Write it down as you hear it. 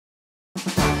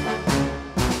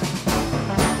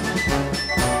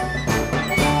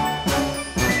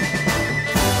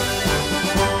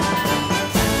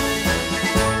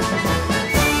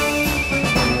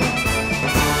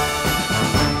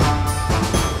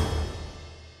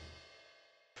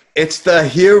It's the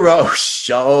Hero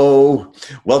Show.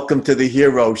 Welcome to the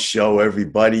Hero Show,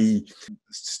 everybody.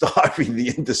 Starring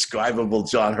the indescribable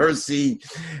John Hersey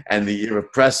and the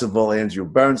irrepressible Andrew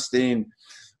Bernstein.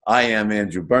 I am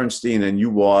Andrew Bernstein, and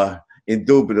you are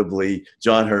indubitably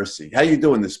John Hersey. How you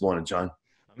doing this morning, John?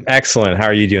 Excellent. How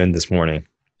are you doing this morning?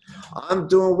 I'm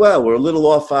doing well. We're a little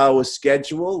off our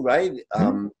schedule, right?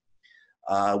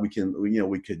 We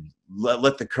could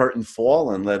let the curtain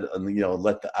fall and let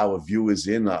our viewers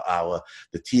in, the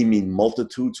teeming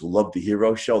multitudes who love the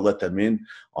Hero Show, let them in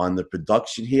on the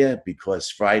production here, because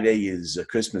Friday is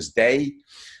Christmas Day,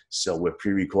 so we're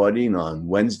pre-recording on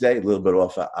Wednesday, a little bit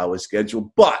off our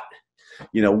schedule, but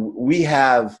we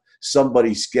have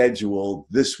somebody scheduled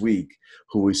this week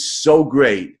who is so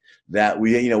great that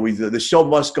the show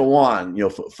must go on,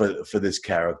 for this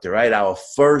character, right? Our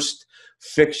first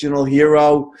fictional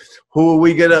hero. Who are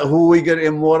we gonna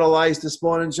immortalize this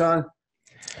morning, John?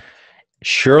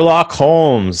 Sherlock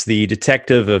Holmes, the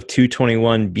detective of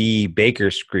 221B Baker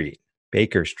Street,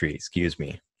 excuse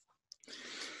me.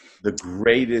 The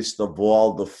greatest of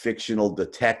all the fictional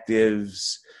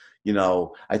detectives.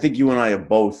 I think you and I are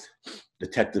both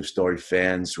detective story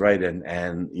fans, right? And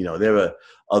there are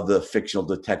other fictional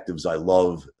detectives I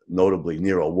love, notably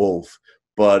Nero Wolfe.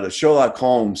 But Sherlock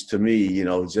Holmes, to me,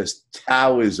 just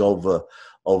towers over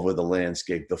the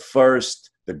landscape. The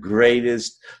first, the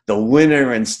greatest, the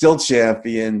winner and still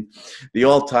champion, the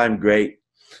all-time great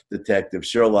detective,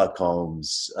 Sherlock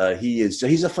Holmes. He's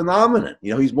a phenomenon.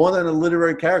 He's more than a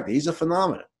literary character. He's a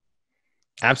phenomenon.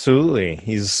 Absolutely.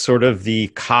 He's sort of the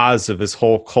cause of this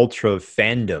whole culture of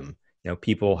fandom.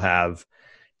 People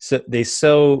they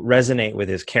so resonate with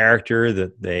his character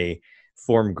that they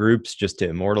form groups just to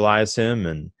immortalize him.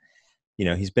 And,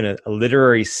 he's been a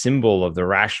literary symbol of the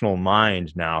rational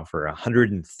mind now for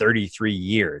 133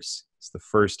 years. It's the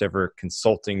first ever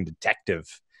consulting detective,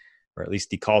 or at least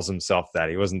he calls himself that.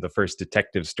 He wasn't the first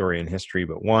detective story in history,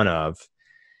 but one of.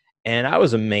 And I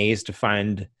was amazed to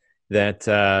find that,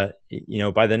 by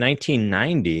the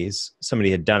 1990s, somebody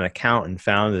had done a count and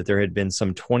found that there had been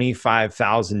some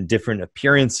 25,000 different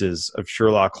appearances of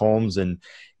Sherlock Holmes in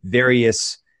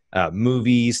various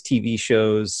movies, TV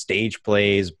shows, stage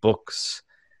plays, books,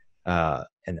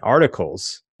 and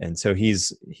articles. And so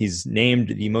he's named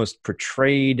the most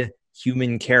portrayed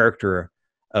human character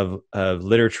of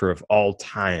literature of all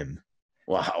time.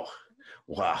 Wow.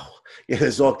 Yeah,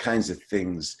 there's all kinds of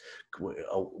things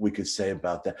we could say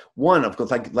about that. One, of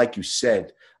course, like you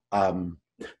said,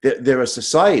 there are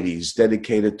societies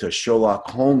dedicated to Sherlock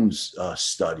Holmes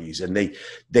studies, and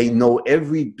they know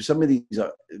some of these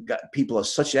people are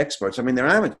such experts. I mean, they're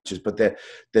amateurs, but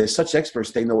they're such experts.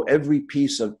 They know every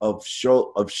piece of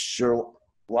Sherlockian,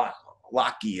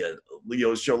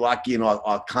 Sherlockian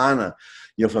arcana,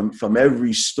 from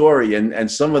every story,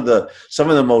 and some of the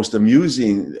most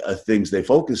amusing things they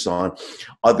focus on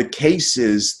are the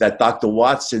cases that Dr.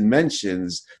 Watson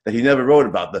mentions that he never wrote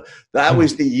about. That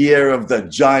was the year of the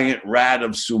giant rat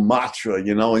of Sumatra,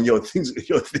 and things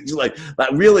like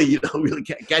that really really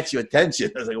catch your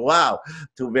attention. I was like, wow,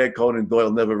 too bad Conan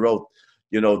Doyle never wrote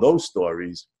those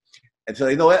stories. And so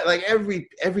like every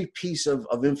piece of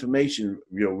information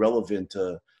relevant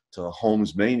to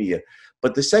Holmes mania.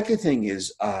 But the second thing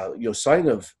is sign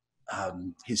of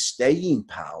his staying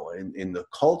power in the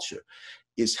culture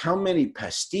is how many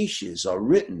pastiches are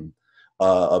written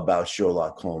about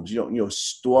Sherlock Holmes.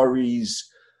 Stories,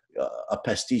 a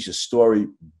pastiche, a story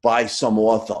by some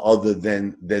author other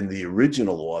than the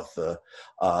original author.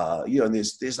 And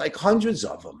there's like hundreds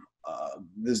of them.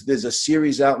 There's a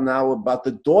series out now about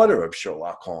the daughter of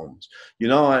Sherlock Holmes, it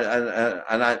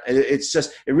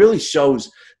really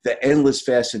shows the endless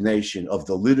fascination of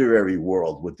the literary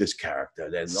world with this character.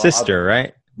 And Sister,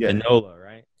 right? Yeah. Enola,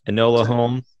 right? Enola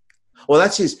Holmes. Well,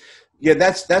 that's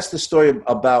the story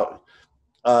about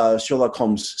Sherlock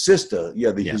Holmes' sister.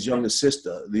 His youngest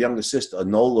sister,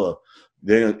 Enola,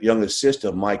 the youngest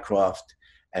sister, Mycroft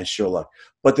and Sherlock.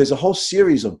 But there's a whole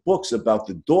series of books about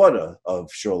the daughter of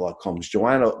Sherlock Holmes,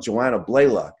 Joanna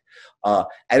Blaylock. And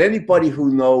anybody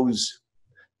who knows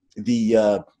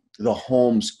the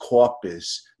Holmes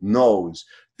corpus knows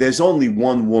there's only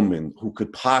one woman who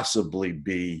could possibly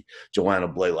be Joanna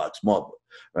Blaylock's mother.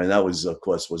 Right? And that was, of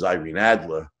course, Irene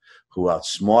Adler, who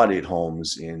outsmarted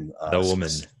Holmes in the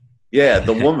woman. Yeah,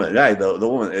 the woman, right? The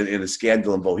woman in A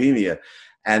Scandal in Bohemia,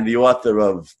 and the author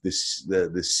of the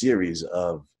series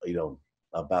of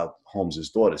Holmes's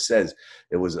daughter says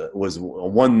it was a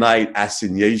one night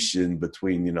assignation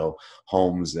between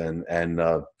Holmes and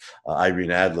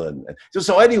Irene Adler.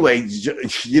 So anyway,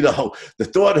 the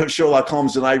daughter of Sherlock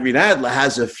Holmes and Irene Adler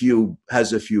has a few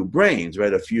brains,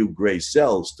 right? A few gray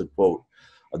cells, to quote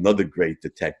another great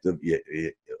detective,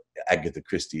 Agatha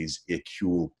Christie's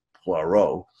Hercule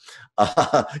Poirot.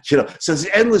 So there's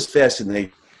endless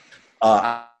fascination.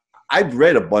 I've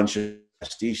read a bunch of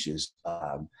pastiches.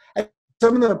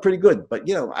 Some of them are pretty good, but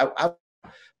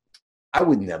I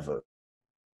would never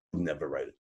write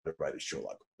a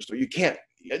Sherlock Holmes story. You can't.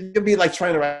 It'd be like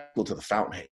trying to write to the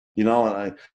Fountainhead, And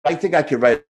I think I could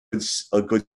write a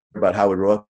good about Howard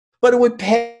Roth, but it would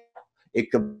pay.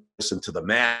 It could listen to the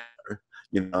matter,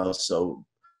 So,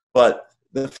 but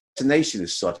the fascination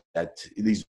is such that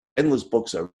these endless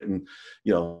books are written,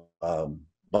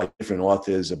 by different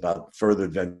authors about further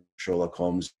adventure of Sherlock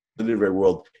Holmes. The literary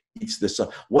world eats this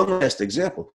up. One last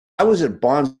example. I was at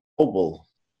Barnes & Noble,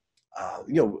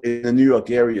 in the New York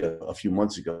area a few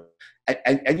months ago.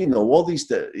 And all these,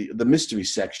 the mystery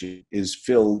section is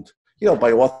filled,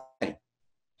 by author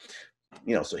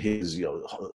name. So here's your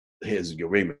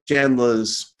Raymond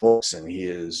Chandler's books, and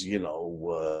here's,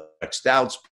 Rex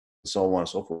Stout's, and so on and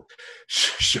so forth.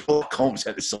 Sherlock Holmes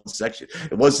had his own section.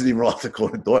 It wasn't even Authur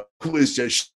Conan Doyle. It was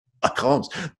just Sherlock Holmes.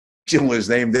 Jim was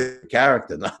named the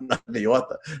character, not the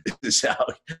author. This is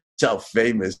how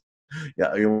famous,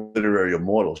 literary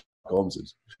immortal Sherlock Holmes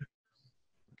is.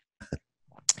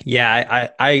 Yeah,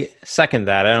 I second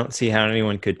that. I don't see how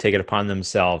anyone could take it upon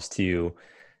themselves to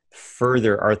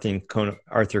further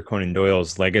Authur Conan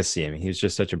Doyle's legacy. I mean, he was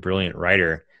just such a brilliant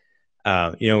writer.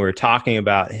 We were talking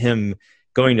about him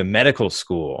going to medical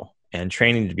school and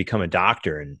training to become a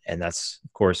doctor. And that's,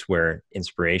 of course, where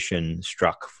inspiration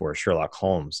struck for Sherlock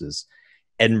Holmes is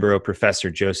Edinburgh professor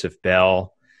Joseph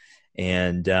Bell.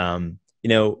 And,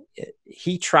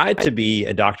 he tried to be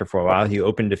a doctor for a while. He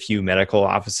opened a few medical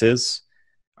offices,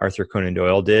 Authur Conan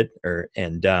Doyle did,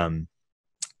 and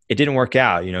it didn't work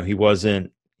out. He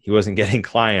wasn't getting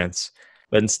clients,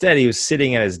 but instead he was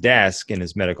sitting at his desk in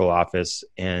his medical office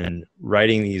and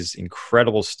writing these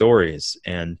incredible stories.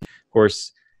 And of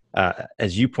course,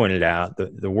 as you pointed out,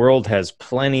 the world has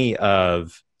plenty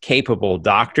of capable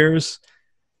doctors,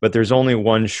 but there's only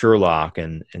one Sherlock,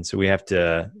 and so we have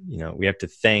to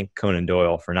thank Conan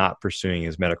Doyle for not pursuing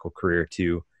his medical career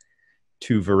too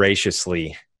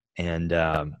voraciously and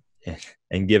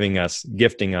gifting us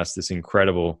this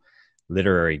incredible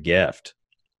literary gift.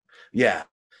 Yeah,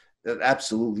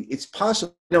 absolutely. It's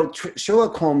possible.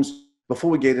 Sherlock Holmes, before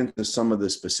we get into some of the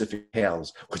specific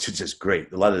tales, which is just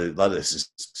great. A lot of this is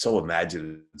so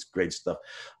imaginative. It's great stuff.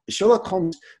 Sherlock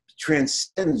Holmes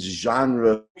transcends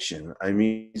genre fiction. I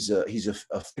mean, he's a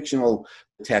fictional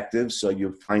detective, so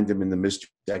you find him in the mystery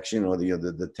section or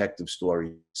the detective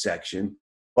story section.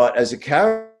 But as a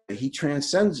character, he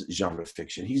transcends genre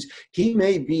fiction. He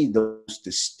may be the most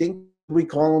distinct, we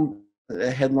call him,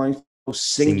 the headline,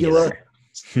 singular.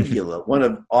 One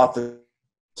of Author's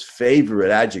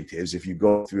favorite adjectives. If you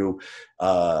go through,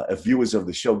 if viewers of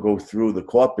the show go through the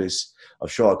corpus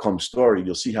of Sherlock Holmes' story,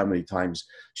 you'll see how many times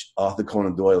Authur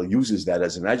Conan Doyle uses that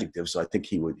as an adjective. So I think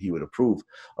he would approve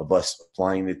of us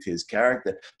applying it to his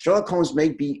character. Sherlock Holmes may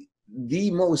be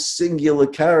the most singular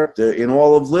character in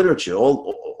all of literature,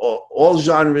 all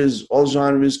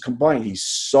genres combined. He's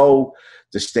so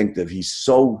distinctive. He's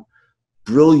so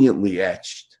brilliantly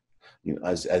etched,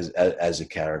 as a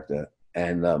character.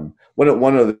 And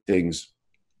one of the things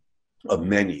of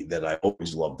many that I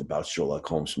always loved about Sherlock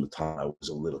Holmes from the time I was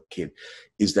a little kid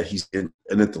is that he's an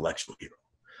intellectual hero.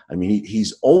 I mean,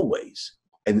 he's always,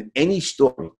 in any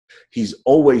story, he's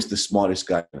always the smartest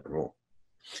guy in the room.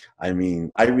 I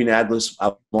mean, Irene Adler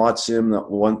outsmarts him that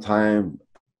one time.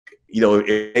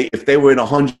 If they were in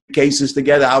 100 cases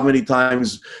together, how many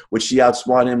times would she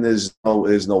outsmart him? There's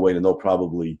no way to know.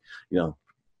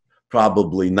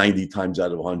 Probably 90 times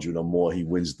out of 100 or more, he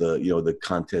wins the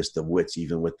contest of wits,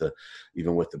 even with the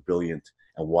brilliant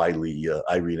and wily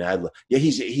Irene Adler. Yeah,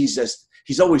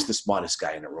 he's always the smartest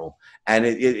guy in the room, and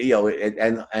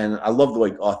and I love the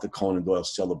way Authur Conan Doyle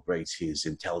celebrates his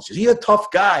intelligence. He's a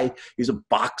tough guy. He's a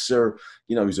boxer.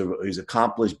 He's an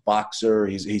accomplished boxer.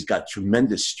 He's got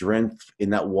tremendous strength in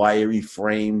that wiry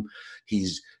frame.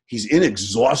 He's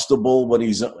inexhaustible when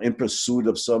he's in pursuit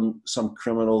of some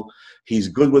criminal. He's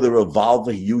good with a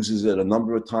revolver. He uses it a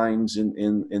number of times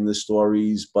in the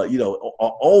stories. But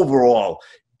overall,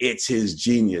 it's his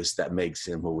genius that makes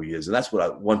him who he is, and that's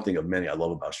one thing of many I love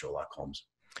about Sherlock Holmes.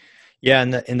 Yeah,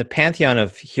 in the pantheon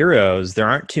of heroes, there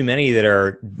aren't too many that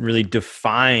are really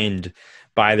defined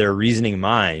by their reasoning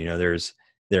mind. There's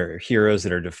There are heroes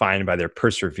that are defined by their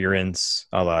perseverance,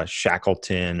 a la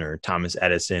Shackleton or Thomas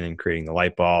Edison in creating the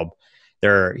light bulb.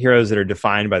 There are heroes that are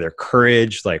defined by their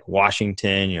courage, like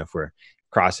Washington. If we're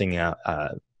crossing out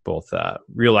both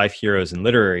real life heroes and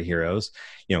literary heroes,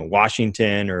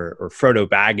 Washington or Frodo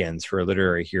Baggins for a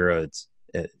literary hero, it's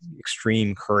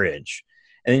extreme courage.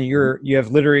 And then you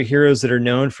have literary heroes that are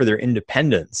known for their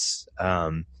independence,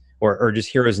 or just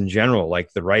heroes in general,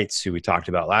 like the Wrights, who we talked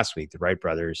about last week, the Wright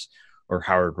brothers or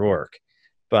Howard Rourke.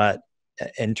 But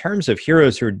in terms of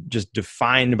heroes who are just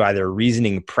defined by their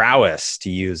reasoning prowess, to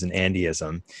use an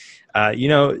Andyism,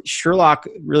 Sherlock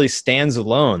really stands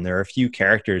alone. There are a few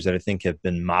characters that I think have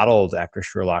been modeled after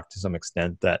Sherlock to some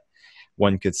extent that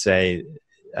one could say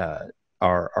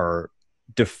are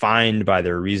defined by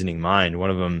their reasoning mind. One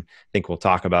of them, I think we'll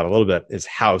talk about a little bit, is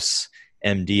House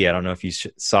MD. I don't know if you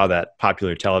saw that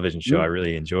popular television show. I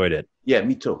really enjoyed it. Yeah,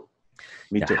 me too.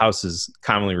 House is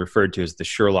commonly referred to as the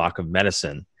Sherlock of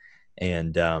medicine.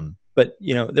 And but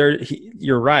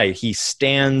you're right. He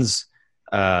stands.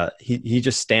 He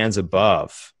just stands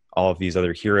above all of these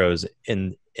other heroes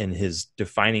in his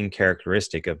defining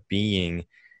characteristic of being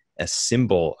a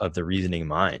symbol of the reasoning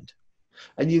mind.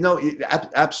 And you're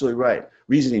absolutely right.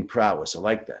 Reasoning prowess. I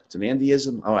like that. It's an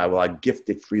Andyism. All right. Well, I gift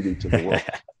it freely to the world.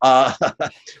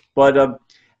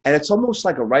 And it's almost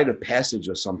like a rite of passage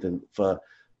or something for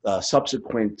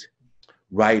subsequent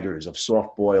writers of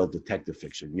soft-boiled detective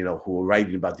fiction, who are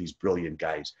writing about these brilliant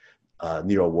guys,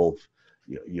 Nero Wolfe,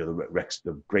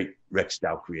 the great Rex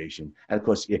Stout creation, and of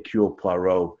course Hercule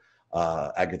Poirot,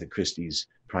 Agatha Christie's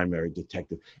primary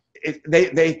detective.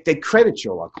 They credit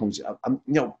Sherlock Holmes.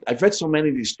 I've read so many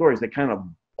of these stories. They kind of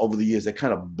over the years they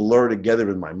kind of blur together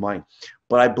in my mind,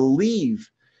 but I believe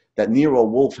that Nero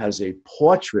Wolfe has a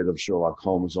portrait of Sherlock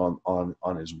Holmes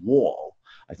on his wall.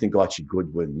 I think Archie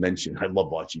Goodwin mentioned. I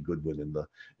love Archie Goodwin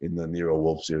in the Nero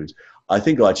Wolfe series. I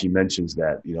think Archie mentions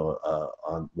that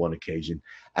on one occasion,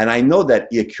 and I know that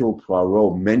Hercule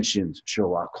Poirot mentioned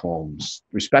Sherlock Holmes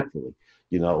respectfully,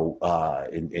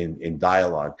 in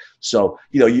dialogue. So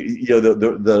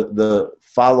the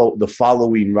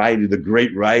following writer, the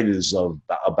great writers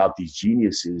about these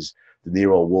geniuses, the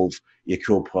Nero Wolfe,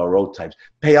 Hercule Poirot types,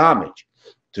 pay homage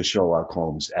to Sherlock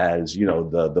Holmes as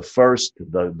the first,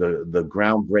 the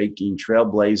groundbreaking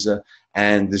trailblazer,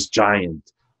 and this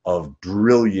giant of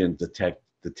brilliant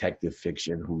detective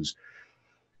fiction who's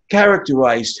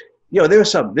characterized. There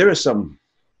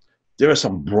are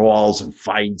some brawls and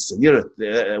fights, and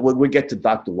when we get to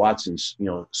Dr. Watson,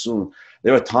 soon,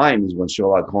 there are times when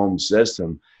Sherlock Holmes says to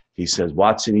him, he says,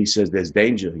 "Watson," he says, "there's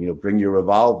danger. Bring your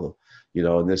revolver."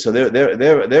 And so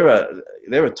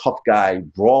there are tough guy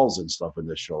brawls and stuff in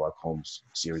the Sherlock Holmes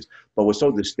series. But what's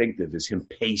so distinctive is him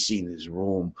pacing his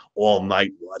room all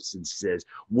night. Watson says,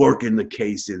 working the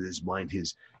case in his mind,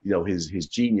 his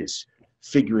genius,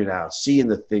 figuring out, seeing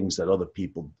the things that other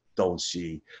people don't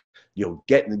see,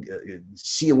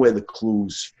 seeing where the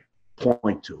clues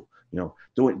point to,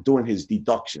 doing his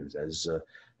deductions as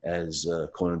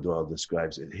Conan Doyle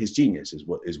describes it. His genius is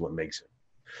what makes it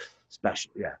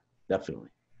special. Yeah. Definitely.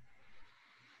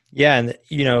 Yeah, and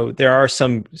there are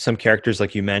some characters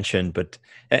like you mentioned,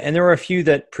 and there were a few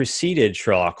that preceded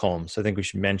Sherlock Holmes. I think we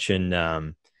should mention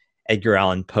Edgar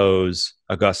Allan Poe's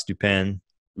Auguste Dupin,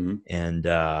 and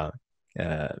the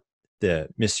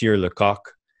Monsieur Lecoq,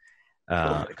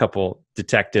 a couple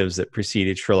detectives that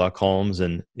preceded Sherlock Holmes.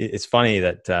 And it's funny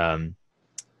that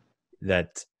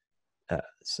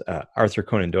Authur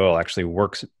Conan Doyle actually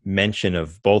works mention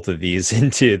of both of these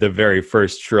into the very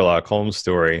first Sherlock Holmes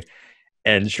story,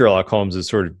 and Sherlock Holmes is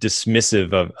sort of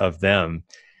dismissive of them.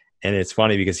 And it's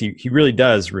funny because he really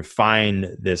does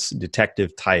refine this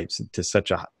detective types to such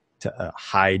a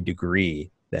high degree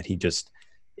that he just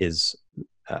is.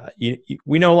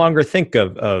 We no longer think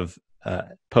of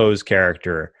Poe's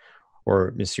character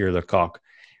or Monsieur Lecoq.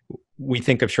 We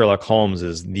think of Sherlock Holmes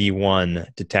as the one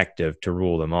detective to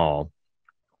rule them all.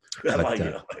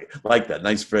 I like that.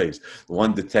 Nice phrase.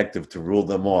 One detective to rule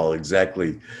them all.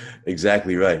 Exactly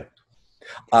right.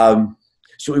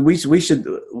 So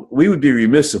we would be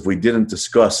remiss if we didn't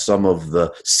discuss some of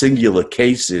the singular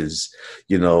cases,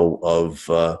 of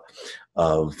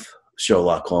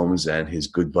Sherlock Holmes and his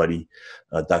good buddy,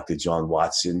 Dr. John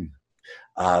Watson.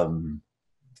 Authur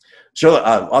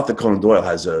Conan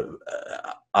Doyle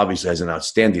obviously has an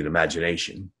outstanding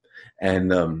imagination,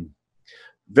 and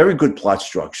very good plot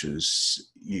structures.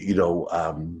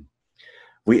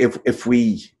 If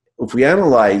we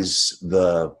analyze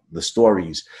the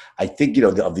stories, I think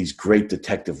of these great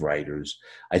detective writers,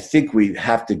 I think we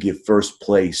have to give first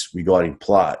place regarding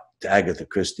plot Agatha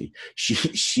Christie.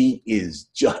 She is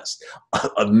just an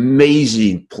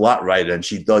amazing plot writer, and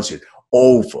she does it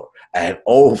over and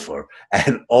over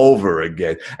and over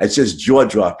again. It's just jaw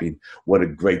dropping what a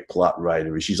great plot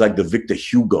writer is. She's like the Victor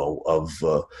Hugo of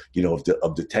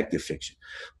of detective fiction.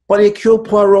 But Hercule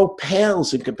Poirot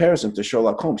pales in comparison to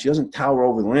Sherlock Holmes. He doesn't tower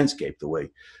over the landscape the way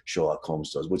Sherlock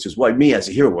Holmes does, which is why me, as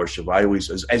a hero worshiper, I always,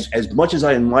 as much as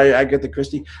I admire Agatha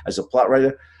Christie as a plot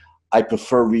writer, I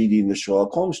prefer reading the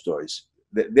Sherlock Holmes stories.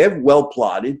 They're well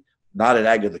plotted, not at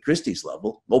Agatha Christie's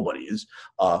level. Nobody is.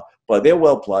 But they're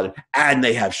well plotted, and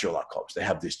they have Sherlock Holmes. They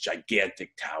have this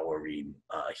gigantic, towering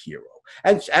hero.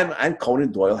 And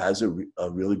Conan Doyle has a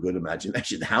really good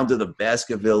imagination. Hound of the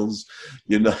Baskervilles,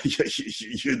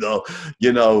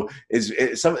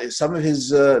 is some of his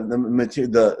the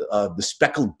material, the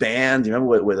Speckled Band. You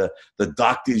remember where the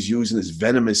doctor's using this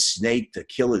venomous snake to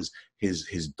kill his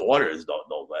daughters,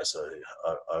 no less,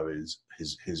 are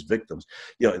his victims.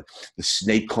 The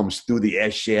snake comes through the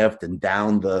air shaft and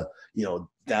down the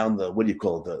what do you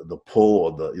call it, the pull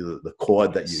or the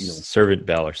cord that servant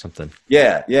bell or something.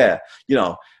 Yeah.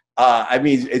 I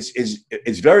mean, it's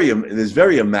there's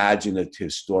very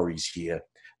imaginative stories here.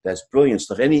 That's brilliant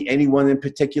stuff. Anyone in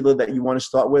particular that you want to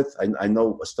start with? I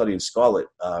know A Study in Scarlet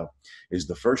is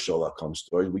the first Sherlock Holmes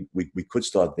story. We could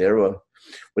start there. Or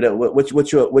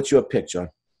what's your pick, John?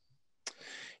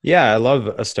 Yeah, I love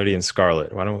A Study in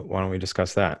Scarlet. Why don't we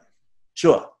discuss that?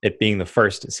 Sure. It being the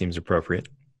first, it seems appropriate.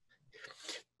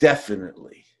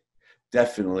 Definitely,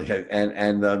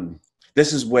 and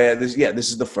this is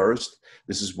the first.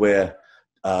 This is where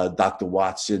Dr.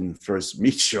 Watson first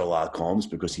meets Sherlock Holmes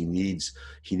because he needs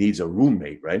a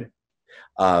roommate, right?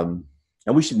 And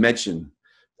we should mention,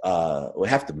 we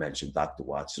have to mention Dr.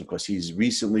 Watson because he's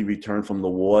recently returned from the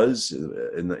wars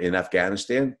in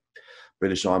Afghanistan.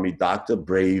 British Army doctor,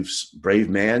 brave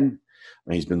man.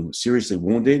 And he's been seriously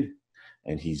wounded,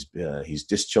 and he's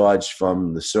discharged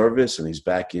from the service, and he's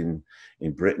back in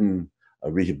Britain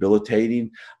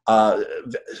rehabilitating.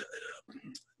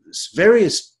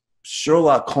 Various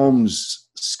Sherlock Holmes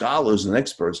scholars and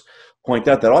experts point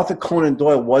out that Authur Conan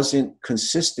Doyle wasn't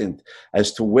consistent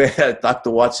as to where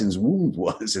Dr. Watson's wound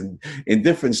was. And in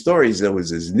different stories, there was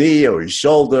his knee or his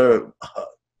shoulder,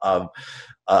 but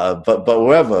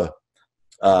wherever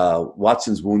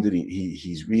Watson's wounded,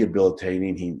 he's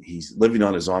rehabilitating. He's living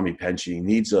on his army pension. He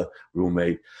needs a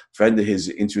roommate. Friend of his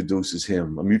introduces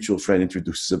him. A mutual friend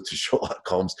introduces him to Sherlock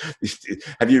Holmes.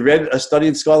 Have you read A Study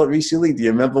in Scarlet recently? Do you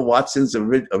remember Watson's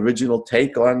original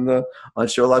take on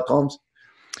Sherlock Holmes?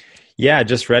 Yeah, I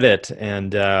just read it,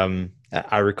 and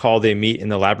I recall they meet in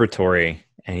the laboratory,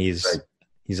 and he's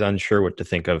unsure what to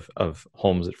think of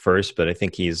Holmes at first, but I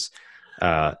think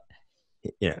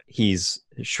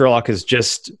Sherlock has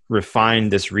just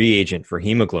refined this reagent for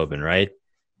hemoglobin, right?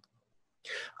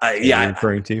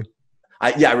 Referring to?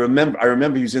 I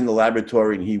remember he was in the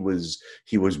laboratory and he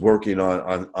was working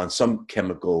on some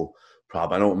chemical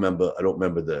problem. I don't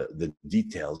remember the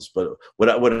details, but what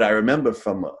I remember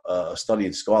from A Study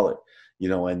in Scarlet,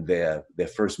 and their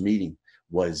first meeting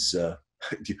was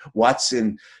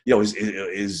Watson,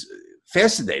 is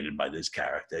fascinated by this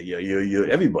character.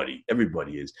 Everybody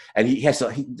is,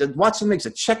 and Watson makes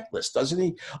a checklist, doesn't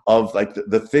he, of like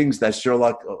the things that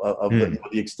Sherlock the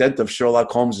extent of Sherlock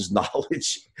Holmes's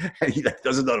knowledge. And he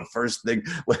doesn't know the first thing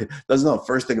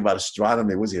about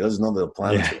astronomy. He doesn't know that the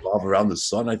planets revolve around the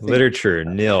sun. I think literature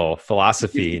nil,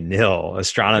 philosophy nil,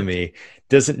 astronomy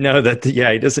doesn't know that.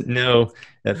 He doesn't know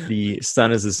that the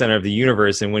sun is the center of the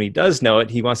universe, and when he does know it,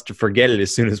 he wants to forget it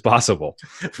as soon as possible.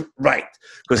 Right,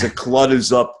 because it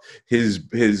clutters up his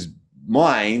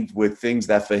mind with things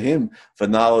that for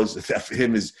knowledge that for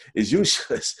him is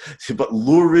useless. But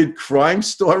lurid crime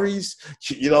stories,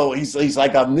 he's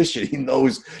like omniscient. He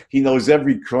knows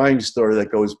every crime story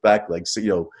that goes back like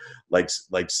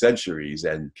centuries.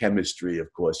 And chemistry,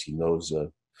 of course, he knows a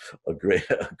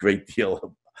great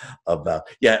deal about.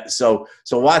 So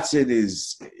Watson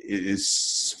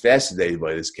is fascinated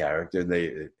by this character,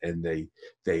 and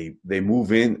they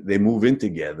move in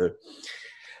together.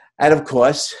 And of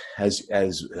course, as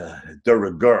de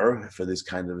rigueur for this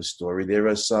kind of a story, there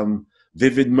are some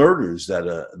vivid murders that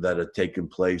are taking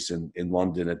place in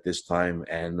London at this time.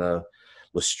 And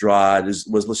Lestrade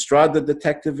was Lestrade the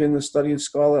detective in The Study in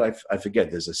Scarlet? I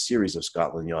forget. There's a series of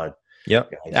Scotland Yard.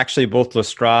 Yep, actually, both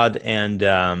Lestrade and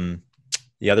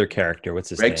the other character. What's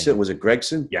his name? Was it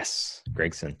Gregson? Yes,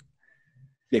 Gregson.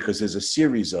 Because there's a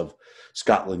series of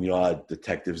Scotland Yard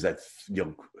detectives that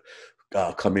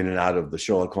come in and out of the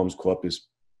Sherlock Holmes corpus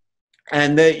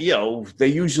and they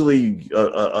usually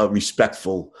are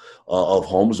respectful of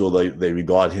Holmes, or they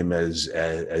regard him as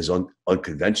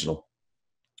unconventional.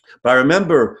 But I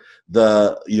remember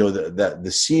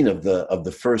the scene of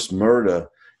the first murder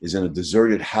is in a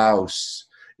deserted house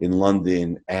in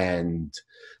London, and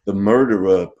the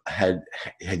murderer had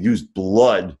used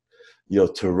blood,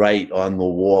 to write on the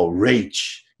wall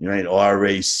Rach, right,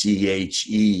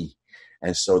 Rache.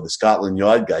 And so the Scotland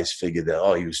Yard guys figured that,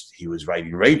 oh, he was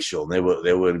writing Rachel, and they were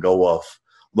going to go off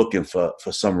looking for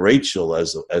some Rachel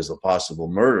as a possible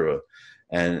murderer.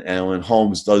 And when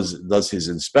Holmes does his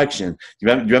inspection, do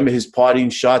you remember his parting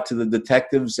shot to the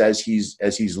detectives as he's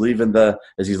leaving the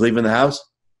house?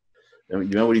 You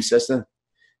remember what he says then?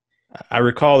 I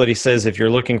recall that he says, if you're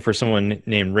looking for someone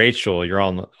named Rachel, you're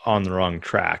on the wrong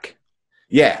track.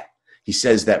 Yeah, he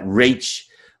says that Rach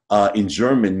in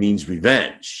German means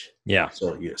revenge. Yeah.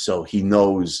 So he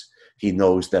knows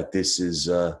that this is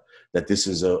a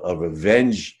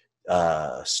revenge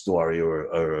story, or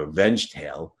a revenge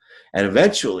tale. And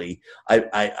eventually,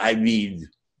 I mean,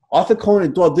 Authur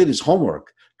Conan Doyle did his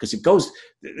homework, because it goes.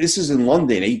 This is in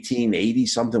London, 1880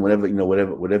 something,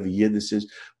 whatever year this is.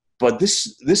 But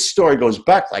this story goes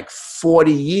back like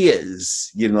 40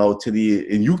 years, in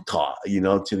Utah,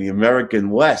 to the American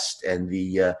West, and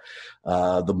the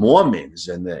Mormons,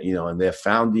 and and their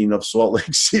founding of Salt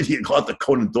Lake City. And Author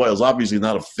Conan Doyle is obviously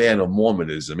not a fan of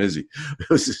Mormonism, is he?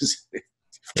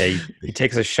 Yeah, he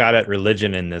takes a shot at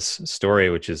religion in this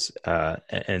story, which is,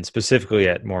 and specifically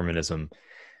at Mormonism,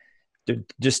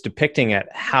 just depicting at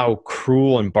how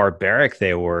cruel and barbaric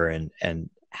they were, and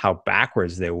how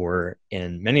backwards they were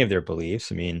in many of their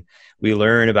beliefs. I mean, we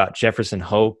learn about Jefferson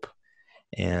Hope,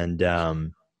 and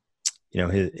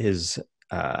his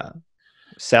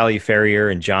Sally Ferrier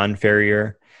and John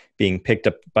Ferrier being picked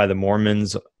up by the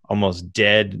Mormons, almost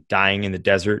dead, dying in the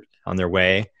desert on their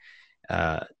way.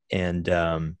 And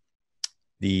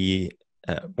the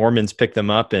Mormons pick them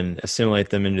up and assimilate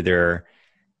them into their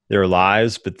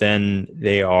lives. But then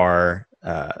they are,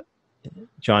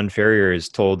 John Ferrier is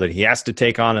told that he has to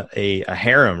take on a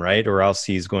harem, right? Or else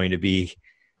he's going to be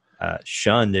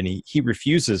shunned. And he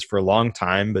refuses for a long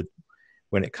time. But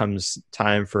when it comes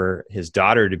time for his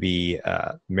daughter to be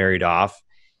married off,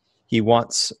 he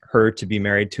wants her to be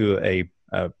married to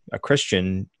a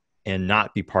Christian and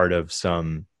not be part of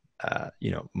some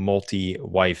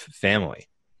multi-wife family.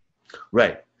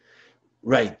 Right.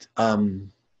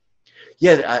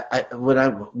 Yeah. When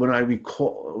I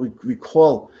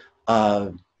recall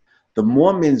the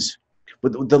Mormons,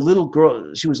 but the little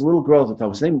girl, she was a little girl at the time.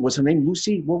 Was her name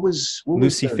Lucy? What was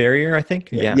Lucy Ferrier, I think.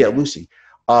 Yeah, Lucy.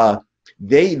 The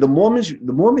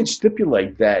Mormons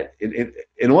stipulate that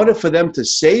in order for them to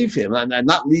save him and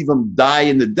not leave him die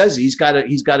in the desert, he's got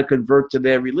to convert to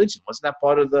their religion. Wasn't that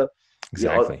part of the?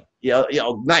 Exactly.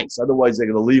 Nice. Otherwise, they're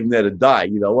going to leave him there to die.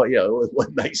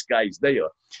 What nice guys they are.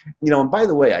 And by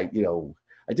the way, I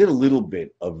did a little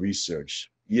bit of research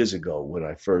years ago when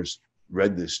I first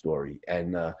read this story,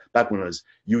 and back when I was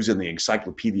using the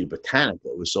Encyclopedia Britannica.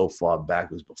 It was so far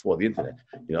back; it was before the internet.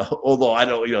 Although I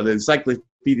don't, the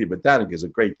Encyclopedia Britannica is a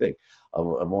great thing.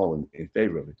 I'm all in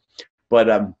favor of it. But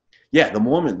the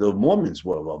Mormons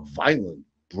were a violent,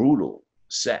 brutal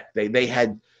sect. They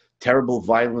had terrible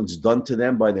violence done to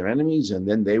them by their enemies, and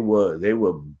then they were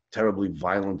terribly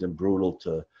violent and brutal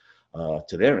to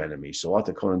their enemies. So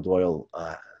Author Conan Doyle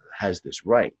has this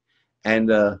right, and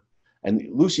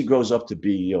Lucy grows up to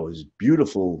be this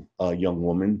beautiful young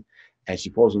woman, and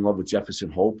she falls in love with Jefferson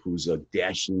Hope, who's a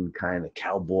dashing kind of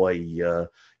cowboy,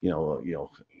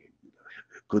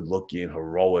 good-looking,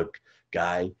 heroic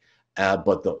guy.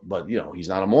 But he's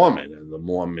not a Mormon, and the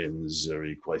Mormons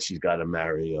request she's got to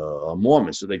marry a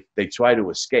Mormon. So they try to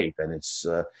escape, and it's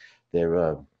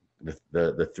they're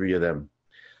the three of them.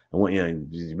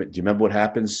 And do you remember what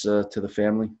happens to the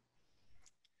family?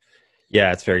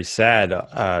 Yeah, it's very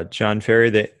sad. John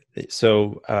Ferrier.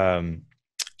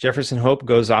 Jefferson Hope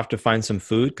goes off to find some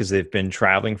food because they've been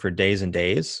traveling for days and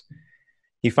days.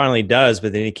 He finally does,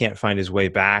 but then he can't find his way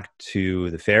back to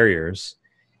the Ferriers.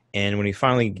 And when he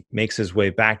finally makes his way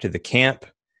back to the camp,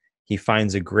 he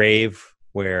finds a grave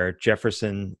where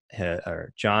John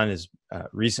has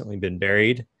recently been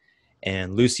buried,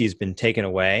 and Lucy has been taken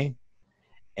away.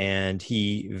 And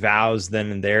he vows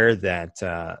then and there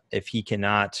that if he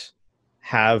cannot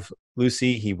have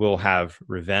Lucy, he will have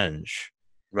revenge.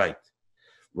 Right.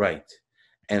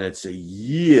 And it's a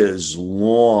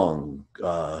years-long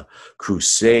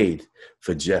crusade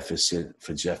for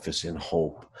Jefferson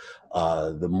Hope.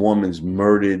 The Mormons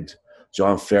murdered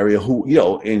John Ferrier, who,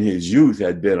 in his youth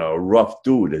had been a rough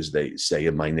dude, as they say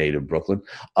in my native Brooklyn,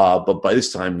 but by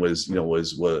this time was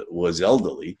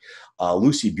elderly.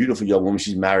 Lucy, beautiful young woman.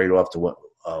 She's married off to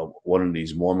one of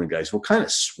these Mormon guys who were kind of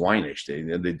swinish.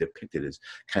 They depicted as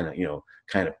kind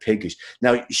of piggish.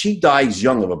 Now, she dies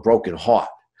young of a broken heart,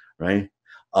 right?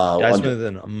 Dies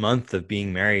within a month of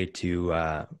being married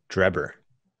to Drebber.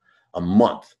 A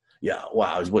month. Yeah,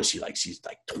 wow. What's she like? She's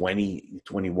like 20,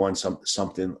 21,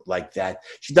 something like that.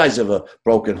 She dies of a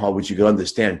broken heart, which you can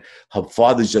understand. Her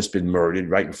father's just been murdered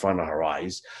right in front of her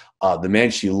eyes. The man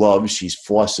she loves, she's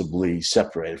forcibly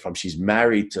separated from. She's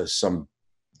married to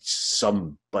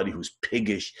somebody who's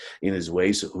piggish in his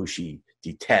ways, who she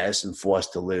detests, and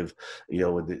forced to live,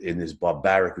 in this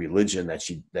barbaric religion that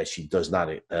she does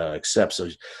not accept. So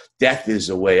death is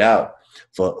a way out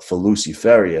for Lucy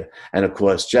Ferrier. And of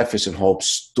course, Jefferson Hope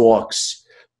stalks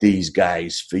these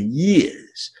guys for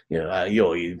years. I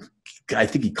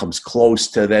think he comes close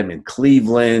to them in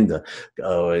Cleveland,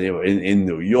 in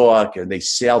New York, and they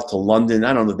sail to London.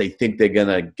 I don't know if they think they're going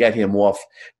to get him off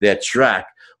their track,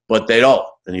 but they don't.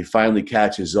 And he finally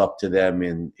catches up to them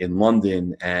in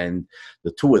London, and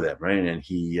the two of them, right? And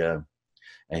he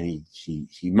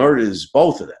murders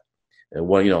both of them. And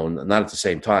one, not at the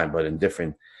same time, but in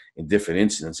different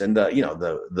incidents. And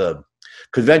the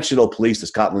conventional police, the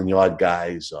Scotland Yard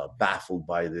guys, are baffled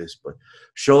by this. But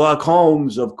Sherlock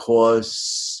Holmes, of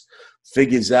course,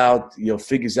 figures out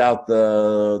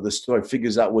the story,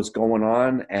 figures out what's going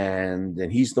on, and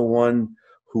then he's the one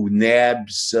who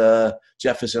nabs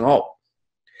Jefferson Hope.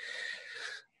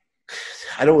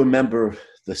 I don't remember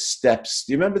the steps.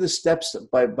 Do you remember the steps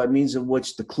by means of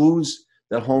which the clues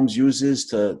that Holmes uses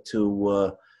to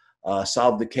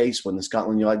solve the case when the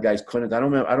Scotland Yard guys couldn't? I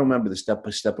don't remember the step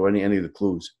by step or any of the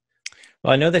clues.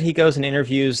 Well, I know that he goes and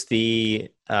interviews the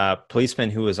policeman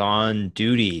who was on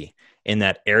duty in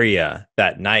that area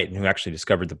that night and who actually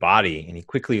discovered the body, and he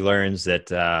quickly learns that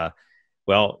the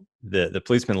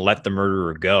policeman let the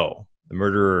murderer go. The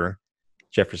murderer,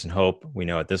 Jefferson Hope, we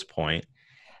know at this point,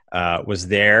 was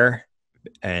there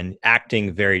and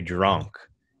acting very drunk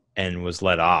and was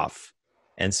let off.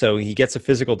 And so he gets a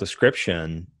physical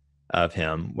description of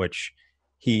him, which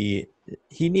he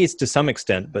needs to some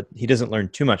extent, but he doesn't learn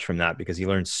too much from that because he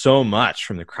learns so much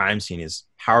from the crime scene. His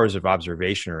powers of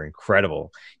observation are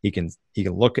incredible. He can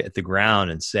look at the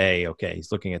ground and say, okay,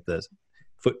 he's looking at the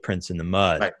footprints in the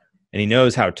mud. Right. And he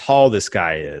knows how tall this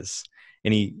guy is.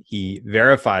 And he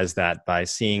verifies that by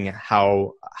seeing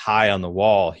how high on the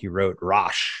wall he wrote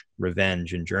Rache,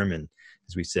 revenge in German,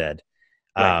 as we said.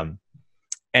 Right.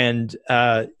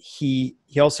 He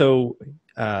also,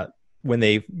 when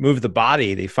they move the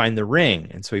body, they find the ring.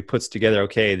 And so he puts together,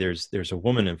 okay, there's a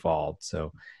woman involved.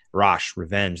 So Rache,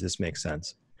 revenge, this makes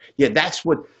sense. Yeah, that's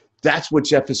what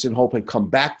Jefferson Hope had come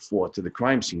back for to the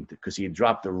crime scene, because he had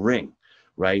dropped the ring,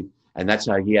 right? And that's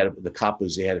how the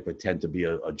coppers, they had to pretend to be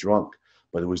a drunk,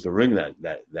 but it was the ring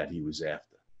that he was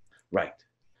after, right?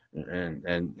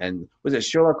 And was it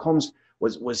Sherlock Holmes?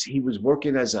 Was he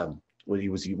working as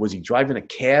was he driving a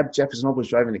cab? Jefferson Hope was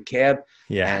driving a cab,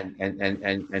 yeah.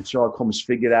 And Sherlock Holmes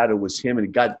figured out it was him, and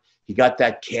he got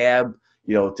that cab,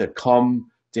 to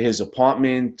come to his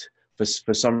apartment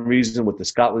for some reason with the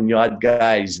Scotland Yard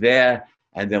guys there,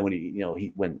 and then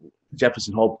when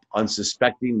Jefferson Hope,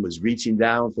 unsuspecting, was reaching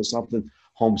down for something,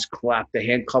 Holmes clapped the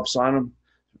handcuffs on him,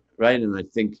 right? And I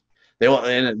think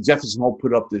Jefferson Hope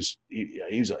put up this.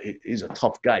 He's a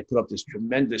tough guy. Put up this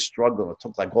tremendous struggle. It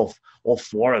took like all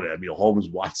four of them. Holmes,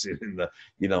 Watson, and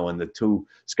the two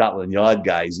Scotland Yard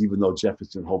guys. Even though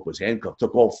Jefferson Hope was handcuffed,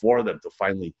 took all four of them to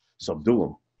finally subdue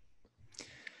him.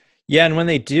 Yeah, and when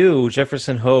they do,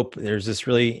 Jefferson Hope, there's this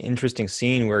really interesting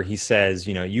scene where he says,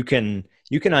 you can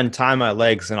untie my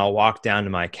legs and I'll walk down to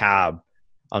my cab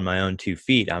on my own 2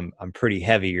 feet. I'm pretty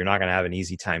heavy. You're not going to have an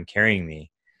easy time carrying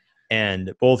me.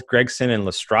 And both Gregson and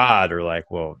Lestrade are like,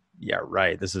 well, yeah,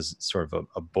 right. This is sort of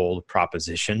a bold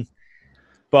proposition.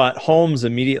 But Holmes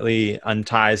immediately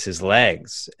unties his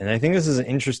legs. And I think this is an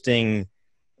interesting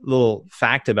little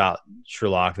fact about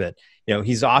Sherlock, that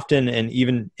he's often, and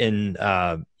even in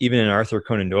Authur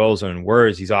Conan Doyle's own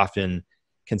words, he's often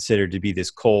considered to be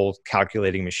this cold,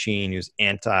 calculating machine who's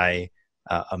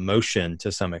anti-emotion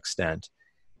to some extent.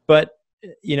 But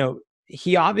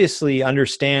he obviously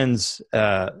understands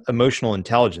emotional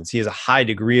intelligence. He has a high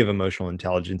degree of emotional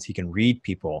intelligence. He can read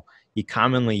people. He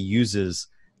commonly uses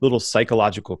little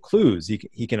psychological clues.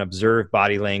 He can observe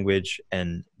body language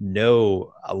and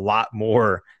know a lot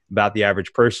more about the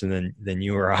average person than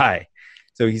you or I.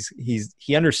 So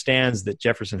he understands that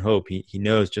Jefferson Hope, he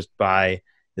knows just by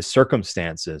the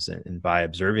circumstances, and by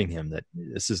observing him, that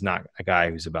this is not a guy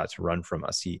who's about to run from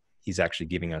us. He's actually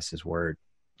giving us his word.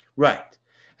 Right.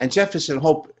 And Jefferson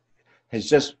Hope has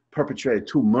just perpetrated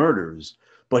 2 murders,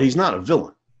 but he's not a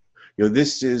villain.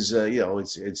 This is,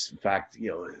 it's in fact,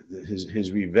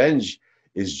 his revenge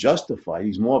is justified.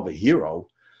 He's more of a hero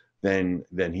than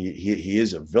he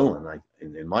is a villain.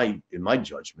 In my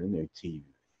judgment,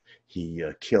 he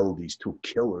killed these 2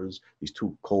 killers, these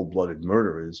 2 cold-blooded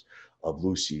murderers of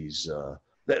Lucy's.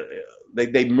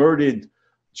 They murdered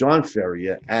John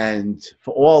Ferrier, and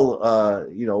for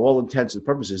all intents and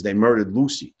purposes, they murdered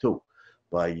Lucy too,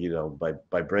 by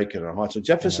breaking her heart. So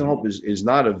Jefferson Hope is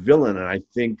not a villain, and I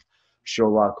think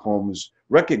Sherlock Holmes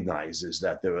recognizes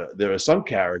that there are some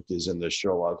characters in the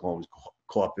Sherlock Holmes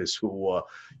corpus who are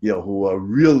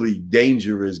really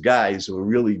dangerous guys, who are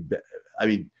really. I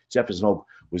mean, Jefferson Hope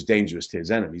was dangerous to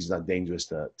his enemies. He's not dangerous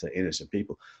to innocent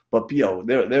people. But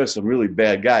there are some really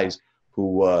bad guys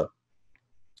who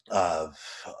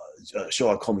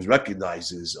Sherlock Holmes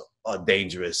recognizes are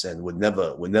dangerous and would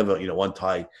never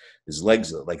untie his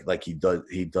legs like he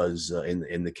does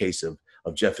in the case of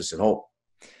Jefferson Hope.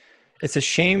 It's a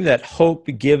shame that Hope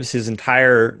gives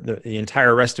the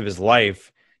entire rest of his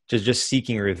life to just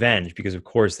seeking revenge, because of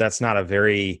course that's not a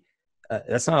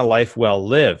life well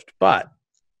lived. But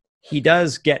he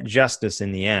does get justice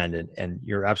in the end, and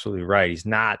you're absolutely right. He's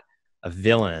not a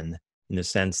villain in the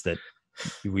sense that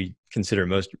we consider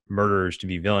most murderers to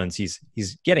be villains. He's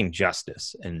getting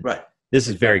justice, and right. This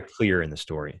is very clear in the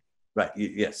story. Right.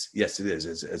 Yes, it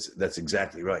is. That's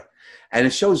exactly right. And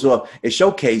it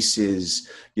showcases,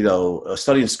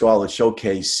 studying Scarlet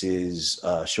showcases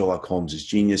Sherlock Holmes'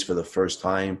 genius for the first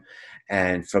time.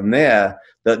 And from there,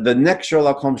 the next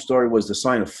Sherlock Holmes story was The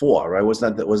Sign of Four, right?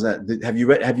 Wasn't that have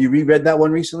you reread that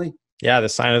one recently? Yeah, The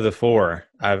Sign of the Four.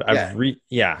 Now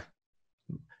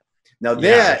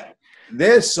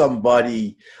there's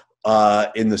somebody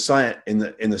in the Sign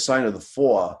of the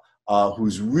Four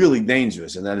who's really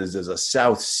dangerous, and that is there's a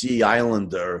South Sea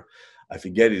Islander, I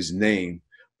forget his name,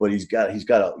 but he's got a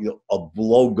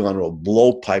blowgun or a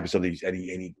blowpipe or something, and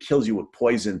he kills you with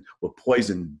poison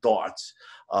darts.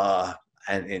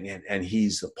 And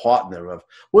he's the partner of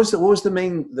what was the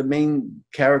main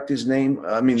character's name?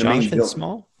 I mean, Jonathan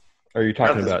Small. Or are you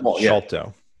talking about Small,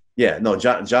 Sholto? Yeah, no,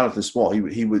 Jonathan Small.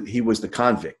 He was the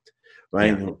convict,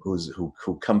 right? Yeah. Who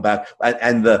come back,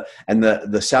 and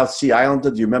the South Sea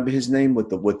Islander. Do you remember his name with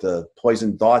the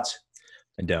poison darts?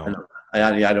 I don't.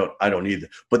 I don't either.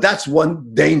 But that's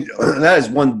one danger. That is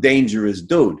one dangerous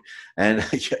dude, and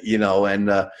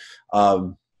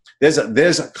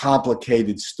there's a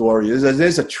complicated story.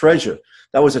 There's a treasure.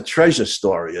 That was a treasure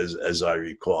story, as I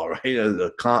recall, right?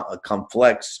 A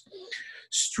complex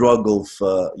struggle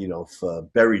for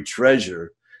buried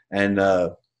treasure. And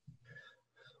the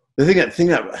thing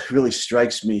that really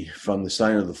strikes me from The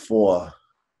Sign of the Four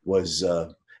was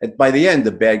by the end,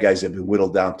 the bad guys have been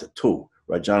whittled down to 2,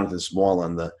 right? Jonathan Small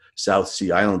and the South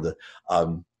Sea Islander.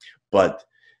 But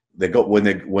they go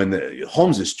when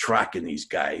Holmes is tracking these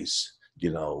guys,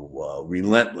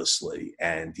 relentlessly,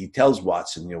 and he tells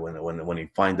Watson, when he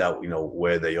find out,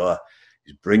 where they are,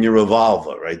 he's bring your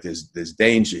revolver, right? There's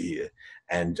danger here,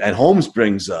 and Holmes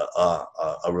brings a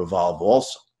revolver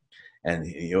also, and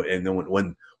and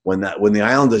then when the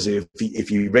Islanders, if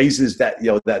he raises that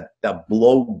that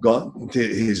blow gun to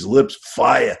his lips,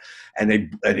 fire,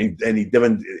 and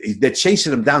they're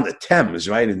chasing him down the Thames,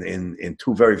 right? In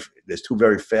there's 2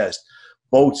 very fast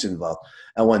boats involved,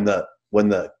 and when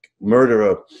the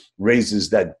murderer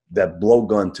raises that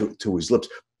blowgun to his lips,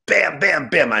 bam, bam,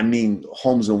 bam. I mean,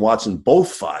 Holmes and Watson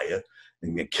both fire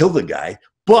and they kill the guy,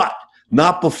 but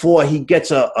not before he gets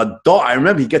a dart. I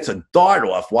remember he gets a dart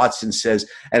off. Watson says,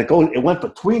 and it went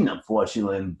between them,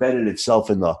 fortunately, and embedded itself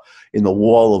in the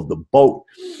wall of the boat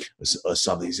or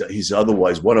something. He's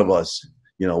otherwise one of us,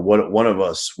 one of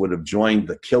us would have joined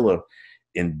the killer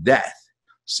in death.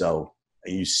 So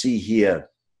you see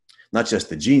here, not just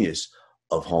the genius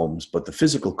of Holmes, but the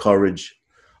physical courage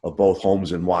of both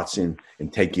Holmes and Watson in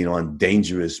taking on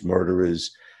dangerous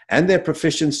murderers, and their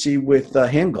proficiency with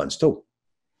handguns too.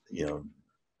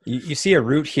 You see a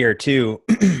root here too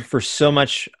for so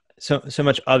much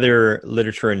other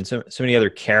literature and so many other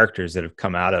characters that have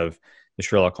come out of the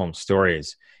Sherlock Holmes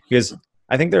stories, because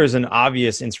I think there's an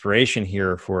obvious inspiration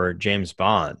here for James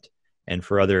Bond and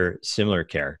for other similar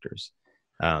characters.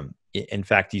 In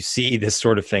fact, you see this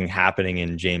sort of thing happening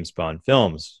in James Bond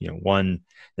films.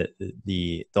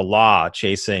 The law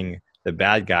chasing the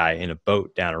bad guy in a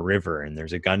boat down a river, and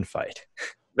there's a gunfight.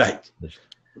 Right.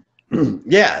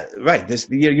 Yeah. Right.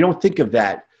 You don't think of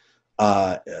that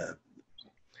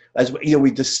as you know,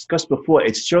 we discussed before,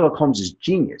 it's Sherlock Holmes's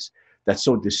genius that's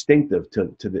so distinctive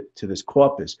to this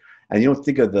corpus. And you don't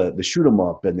think of the shoot 'em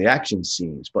up and the action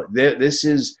scenes, but this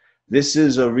is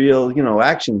a real, you know,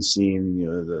 action scene.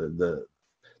 You know,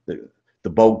 the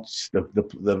boats,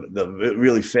 the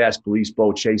really fast police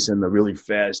boat chasing the really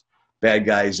fast bad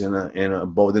guys in a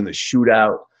boat, in the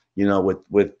shootout, you know,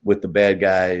 with the bad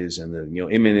guys, and the, you know,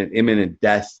 imminent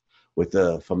death with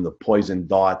from the poison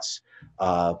darts.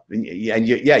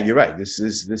 Yeah, you're right. This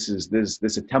is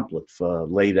a template for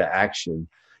later action.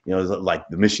 You know, like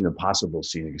the Mission Impossible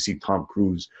scene. You can see Tom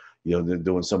Cruise, you know, they're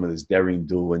doing some of this daring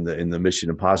do in the Mission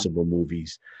Impossible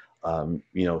movies. You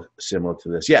know, similar to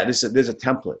this. Yeah, there's a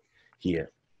template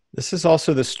here. This is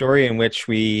also the story in which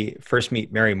we first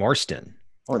meet Mary Morstan.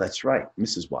 Oh, that's right,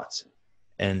 Mrs. Watson.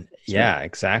 And yeah,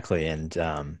 exactly. And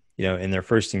you know, in their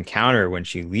first encounter, when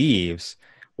she leaves,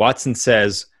 Watson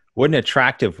says, "What an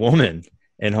attractive woman."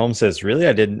 And Holmes says, "Really?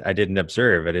 I didn't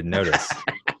observe. I didn't notice."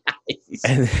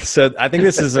 And so I think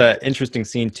this is an interesting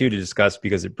scene too to discuss,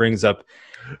 because it brings up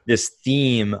this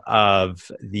theme of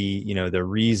the, you know, the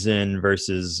reason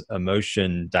versus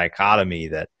emotion dichotomy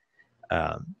that,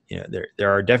 you know,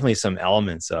 there are definitely some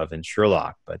elements of in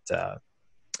Sherlock, but I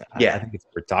think it's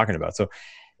worth talking about. So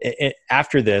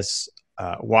after this,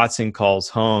 Watson calls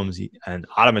Holmes an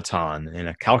automaton and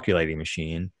a calculating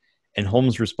machine, and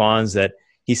Holmes responds that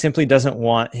he simply doesn't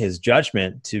want his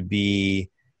judgment to be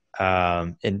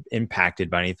impacted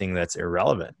by anything that's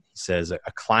irrelevant. He says a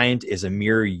client is a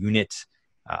mere unit,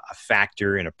 a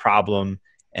factor in a problem,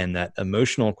 and that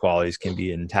emotional qualities can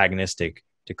be antagonistic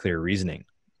to clear reasoning.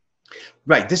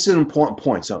 Right. This is an important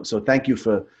point. So thank you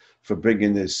for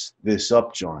bringing this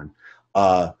up, John.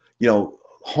 You know,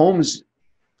 Holmes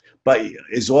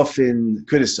is often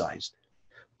criticized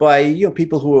by, you know,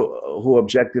 people who are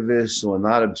objectivists or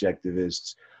not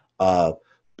objectivists.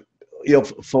 You know,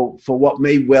 for what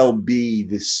may well be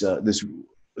this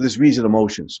reason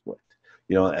emotion split.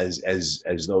 You know, as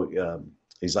though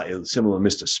he's like similar to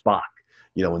Mr. Spock.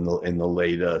 You know, in the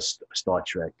later Star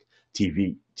Trek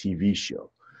TV show.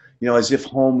 You know, as if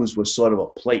Holmes was sort of a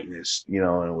Platonist, you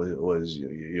know, and it was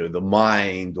you know, the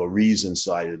mind or reason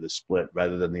side of the split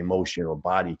rather than the emotion or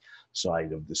body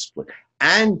side of the split.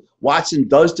 And Watson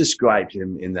does describe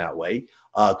him in that way.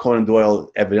 Conan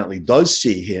Doyle evidently does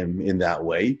see him in that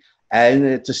way,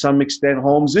 and to some extent,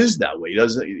 Holmes is that way. He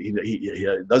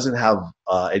doesn't have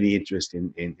any interest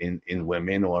in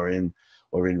women or in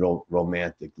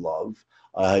romantic love.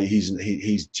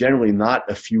 He's generally not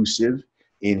effusive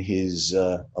in his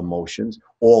emotions.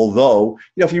 Although,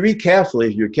 you know, if you read carefully,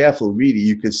 if you're a careful reader,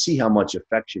 you can see how much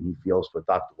affection he feels for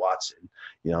Dr. Watson,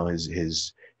 you know,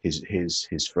 his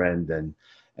friend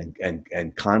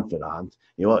and confidant.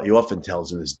 You know, he often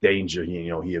tells him there's danger. You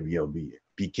know,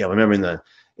 be careful. I remember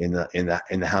in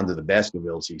the Hound of the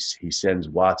Baskervilles, he sends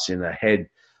Watson ahead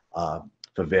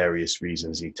for various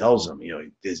reasons. He tells him, you know,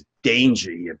 there's danger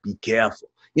here. Be careful.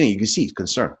 You know, you can see he's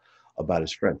concerned about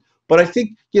his friend. But I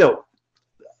think, you know,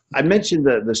 I mentioned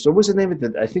the story. What's the name of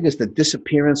it? I think it's The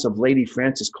Disappearance of Lady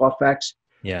Frances Carfax.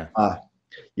 Yeah.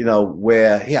 You know,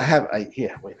 where wait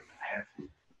a minute.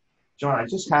 John, I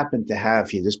just happened to have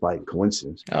here, just by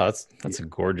coincidence. Oh, that's a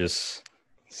gorgeous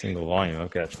single volume.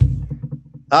 Okay.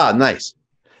 Ah, nice.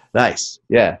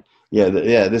 Yeah.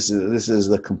 This is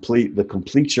the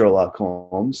complete Sherlock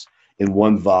Holmes in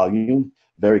one volume.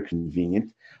 Very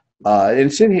convenient. And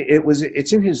it's in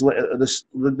his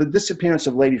the Disappearance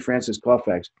of Lady Frances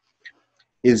Carfax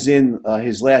is in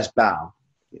his last bow.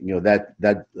 You know,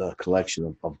 that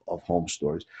collection of Holmes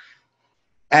stories,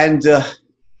 and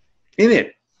in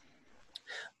it,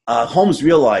 Holmes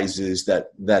realizes that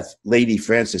Lady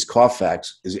Frances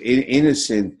Carfax is an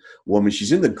innocent woman.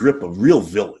 She's in the grip of real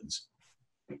villains,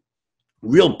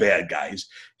 real bad guys.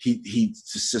 He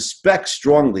suspects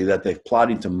strongly that they're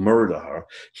plotting to murder her.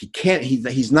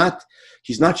 He's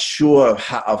not sure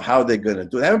of how they're going to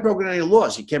do it. They haven't broken any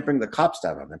laws. He can't bring the cops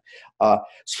down on them.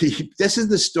 So this is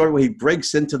the story where he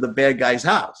breaks into the bad guy's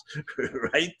house,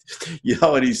 right? You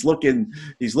know, and he's looking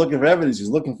for evidence. He's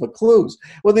looking for clues.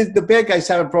 Well, the bad guys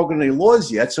haven't broken any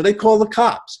laws yet, so they call the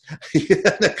cops.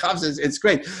 The cops, it's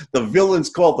great. The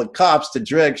villains call the cops to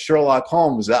drag Sherlock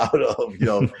Holmes out of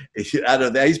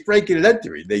there. He's breaking and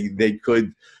entering. They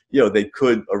could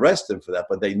arrest him for that,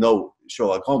 but they know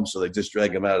Sherlock Holmes, so they just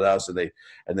drag him out of the house and they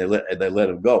let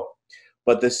him go.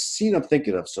 But the scene I'm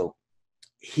thinking of, so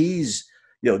he's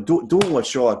doing what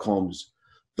Sherlock Holmes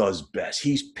does best.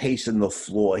 He's pacing the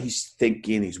floor. He's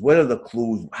thinking. What are the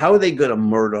clues? How are they going to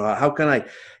murder her? How can I,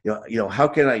 how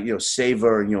can I, save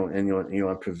her?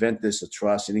 And prevent this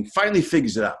atrocity. And he finally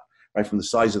figures it out right from the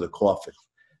size of the coffin.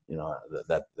 You know,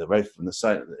 that the right from the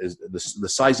side is the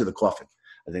size of the coffin.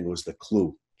 I think it was the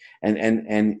clue, and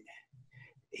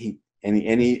he's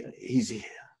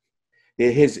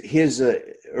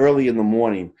early in the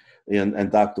morning,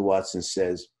 and Dr. Watson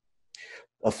says,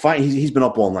 he's been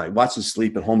up all night. Watson's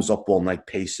sleeping, Holmes up all night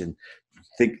pacing,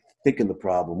 thinking the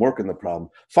problem, working the problem.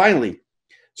 Finally,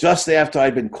 just after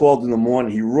I'd been called in the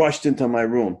morning, he rushed into my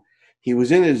room. He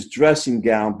was in his dressing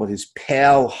gown, but his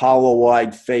pale,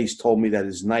 hollow-eyed face told me that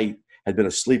his night had been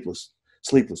a sleepless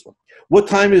one. What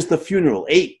time is the funeral?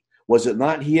 8, was it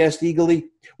not? He asked eagerly.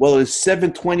 Well, it is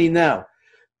 7:20 now.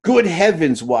 Good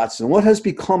heavens, Watson, what has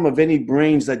become of any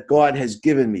brains that God has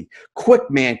given me? Quick,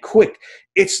 man, quick.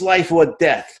 It's life or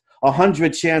death.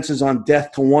 100 chances on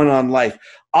death to 1 on life.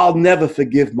 I'll never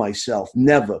forgive myself,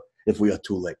 never, if we are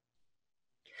too late.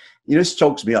 This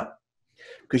chokes me up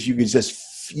because you can just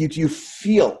you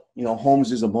feel,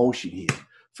 Holmes's emotion here.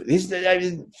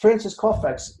 Frances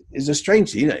Carfax is a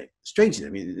stranger. I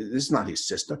mean, this is not his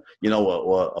sister,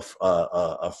 or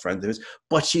a friend of his,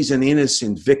 but she's an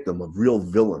innocent victim of real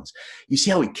villains. You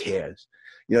see how he cares.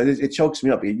 It chokes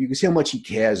me up. You can see how much he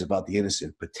cares about the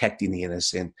innocent, protecting the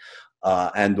innocent,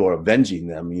 and or avenging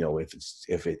them.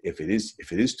 If it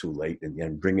is too late,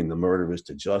 and bringing the murderers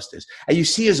to justice. And you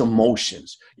see his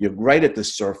emotions. You're right at the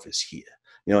surface here.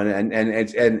 And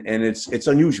it's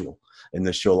unusual in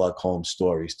the Sherlock Holmes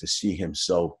stories to see him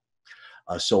so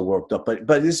worked up. But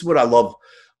this is what I love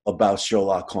about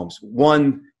Sherlock Holmes.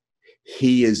 One,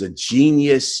 he is a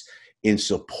genius in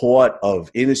support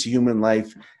of innocent human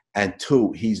life, and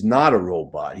 2, he's not a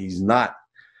robot. He's not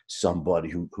somebody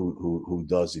who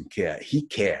doesn't care. He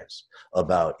cares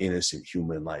about innocent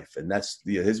human life, and that's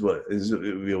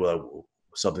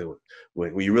something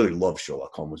where you really love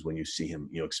Sherlock Holmes when you see him,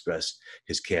 express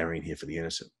his caring here for the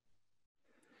innocent.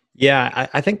 Yeah,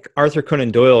 I think Authur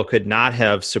Conan Doyle could not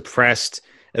have suppressed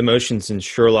emotions in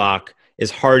Sherlock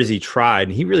as hard as he tried.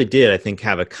 And he really did, I think,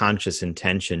 have a conscious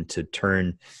intention to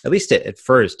turn, at least at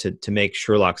first, to make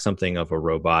Sherlock something of a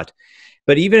robot.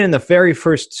 But even in the very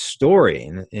first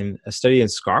story, in A Study in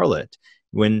Scarlet,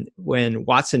 when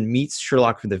Watson meets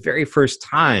Sherlock for the very first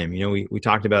time, we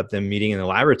talked about them meeting in the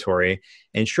laboratory,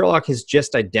 and Sherlock has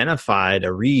just identified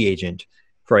a reagent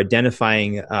for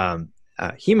identifying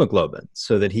hemoglobin,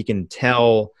 so that he can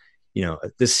tell,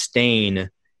 this stain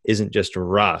isn't just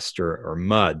rust or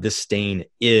mud. This stain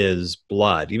is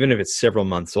blood. Even if it's several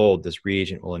months old, this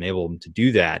reagent will enable him to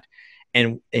do that.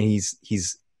 And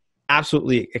he's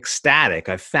absolutely ecstatic.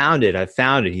 I found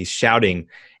it. He's shouting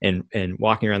and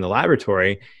walking around the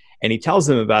laboratory, and he tells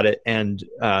them about it. And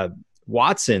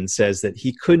Watson says that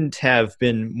he couldn't have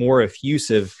been more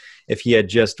effusive if he had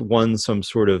just won some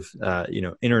sort of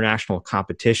international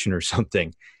competition or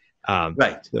something.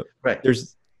 Right.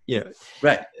 There's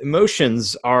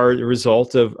emotions are the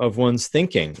result of one's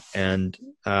thinking, and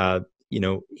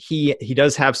he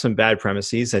does have some bad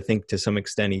premises. I think to some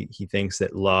extent he thinks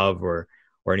that love or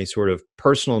any sort of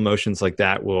personal emotions like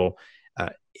that will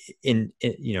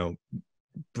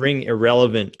bring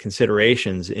irrelevant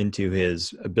considerations into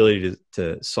his ability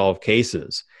to solve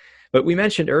cases. But I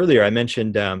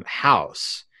mentioned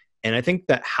House, and I think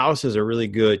that House is a really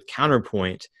good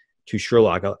counterpoint to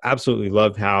Sherlock. I absolutely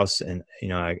love House, and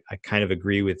I kind of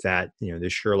agree with that. The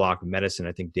Sherlock of medicine.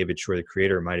 I think David Shore, the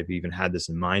creator, might have even had this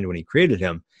in mind when he created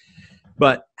him.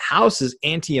 But House is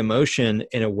anti-emotion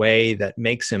in a way that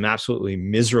makes him absolutely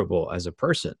miserable as a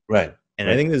person. Right. And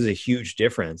I think there's a huge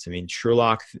difference. I mean,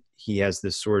 Sherlock, he has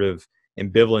this sort of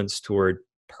ambivalence toward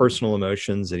personal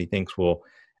emotions that he thinks will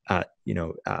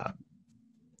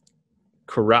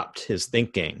corrupt his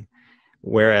thinking,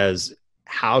 whereas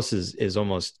House is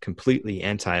almost completely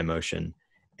anti-emotion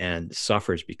and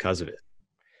suffers because of it.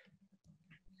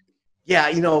 Yeah,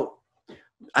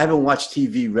 I haven't watched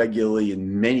TV regularly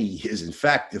in many years. In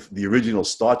fact, the original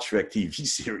Star Trek TV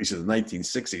series of the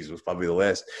 1960s was probably the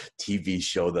last TV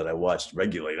show that I watched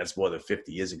regularly. That's more than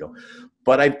 50 years ago.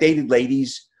 But I've dated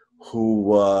ladies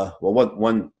who,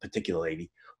 one particular lady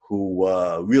who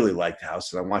really liked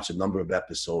House, and I watched a number of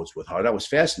episodes with her. And I was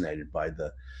fascinated by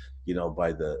the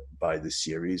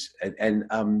series.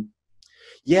 And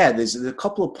there's a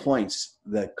couple of points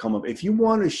that come up. If you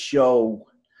want to show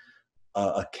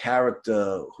a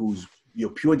character who's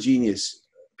pure genius,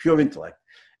 pure intellect,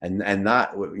 and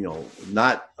not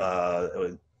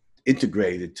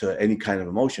integrated to any kind of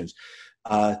emotions,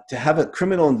 to have a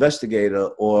criminal investigator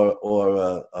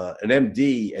or an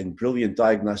MD and brilliant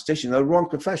diagnostician are wrong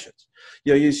professions.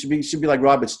 You should be like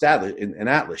Robert Stadler in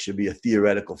Atlas. Should be a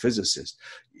theoretical physicist,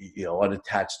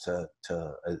 unattached to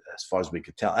as far as we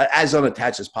could tell, as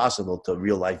unattached as possible to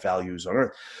real life values on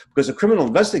Earth. Because a criminal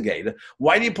investigator,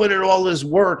 why do you put in all this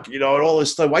work, and all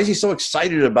this stuff? Why is he so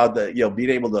excited about being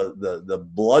able to the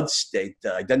blood state,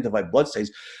 to identify blood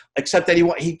states, except that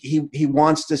he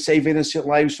wants to save innocent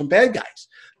lives from bad guys.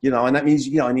 And that means,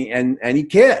 and he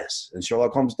cares, and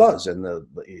Sherlock Holmes does. And the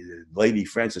Lady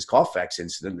Frances Carfax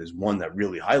incident is one that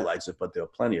really highlights it, but there are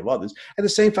plenty of others. And the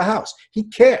same for House. He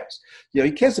cares.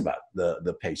 He cares about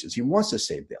the patients. He wants to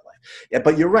save their life. Yeah,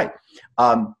 but you're right.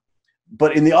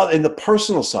 But in the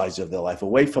personal sides of their life,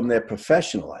 away from their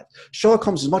professional life, Sherlock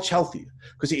Holmes is much healthier,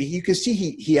 because you can see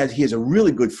he has a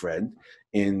really good friend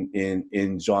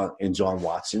in John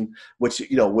Watson, which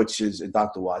is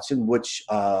Dr. Watson, which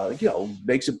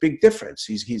makes a big difference.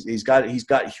 He's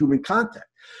got human contact.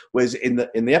 Whereas in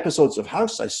the episodes of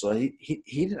House I saw,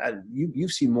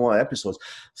 you've seen more episodes.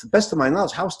 To the best of my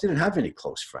knowledge, House didn't have any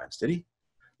close friends, did he?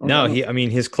 No,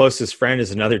 his closest friend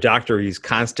is another doctor he's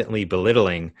constantly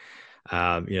belittling.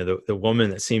 The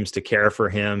woman that seems to care for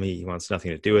him, he wants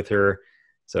nothing to do with her.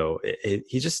 So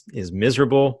he just is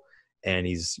miserable. And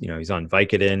he's on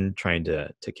Vicodin trying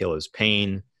to kill his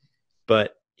pain.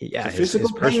 But yeah, his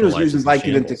pain was using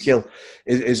Vicodin to kill.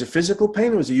 Is it physical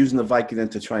pain, or is he using the Vicodin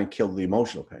to try and kill the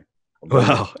emotional pain?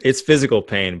 Well, it's physical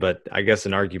pain, but I guess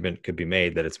an argument could be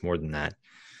made that it's more than that.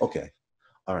 Okay.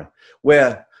 All right.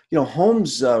 Where,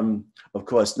 Holmes, of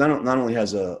course, not only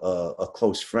has a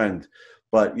close friend,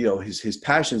 but his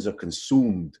passions are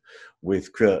consumed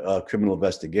with criminal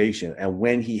investigation. And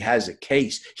when he has a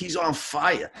case, he's on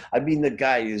fire. I mean, the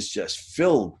guy is just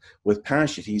filled with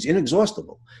passion. He's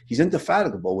inexhaustible. He's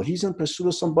indefatigable. When he's in pursuit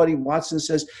of somebody, Watson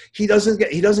says he doesn't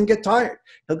get tired.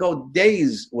 He'll go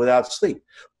days without sleep.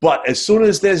 But as soon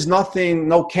as there's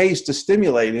no case to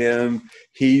stimulate him,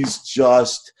 he's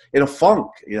just in a funk,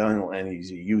 and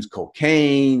he used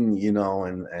cocaine,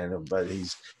 but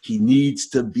he needs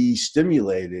to be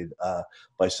stimulated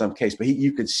by some case. But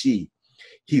you could see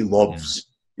he loves,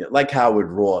 like Howard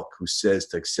Roark, who says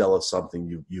to excel at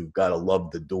something, you've got to love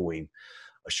the doing.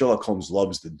 Sherlock Holmes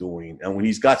loves the doing, and when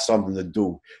he's got something to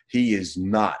do, he is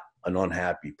not an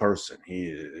unhappy person. He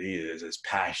is as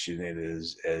passionate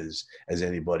as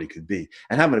anybody could be.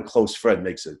 And having a close friend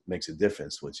makes a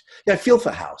difference, which I feel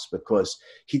for House, because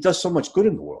he does so much good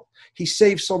in the world. He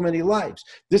saves so many lives.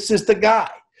 This is the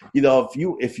guy.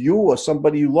 If you or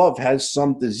somebody you love has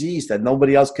some disease that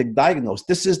nobody else can diagnose,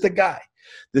 this is the guy.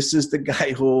 This is the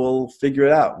guy who will figure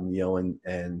it out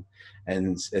and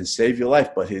save your life.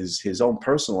 But his own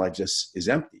personal life just is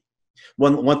empty.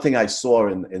 One thing I saw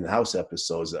in the House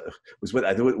episodes was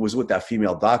with that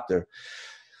female doctor.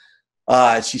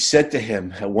 She said to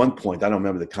him at one point, I don't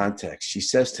remember the context, she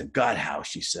says to him, "God, House,"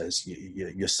 she says,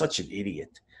 you're such an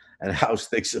idiot. And House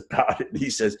thinks about it, and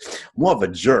he says, "More of a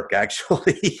jerk,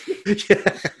 actually."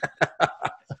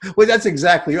 Well, that's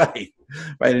exactly right.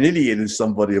 Right, an idiot is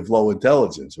somebody of low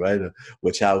intelligence, right?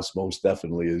 Which House most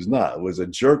definitely is not. Whereas a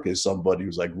jerk is somebody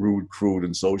who's like rude, crude,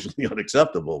 and socially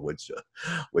unacceptable, which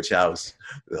House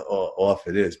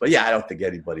often is. But yeah, I don't think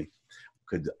anybody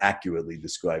could accurately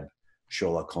describe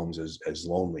Sherlock Holmes as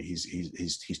lonely.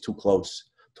 He's too close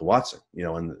to Watson,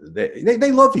 and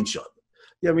they love each other.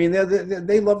 I mean,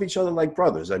 they love each other like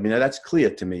brothers. I mean, that's clear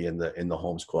to me in the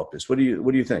Holmes corpus. What do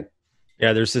you think?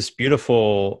 Yeah, there's this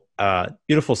beautiful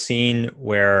scene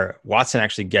where Watson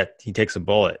actually he takes a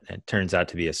bullet, and it turns out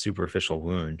to be a superficial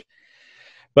wound.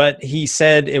 But he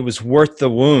said it was worth the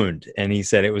wound, and he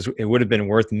said it would have been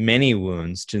worth many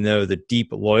wounds to know the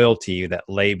deep loyalty that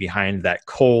lay behind that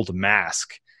cold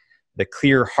mask. The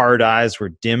clear, hard eyes were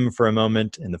dim for a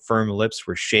moment, and the firm lips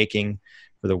were shaking.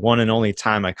 For the one and only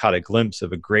time I caught a glimpse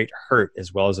of a great hurt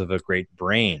as well as of a great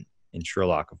brain in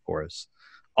Sherlock, of course.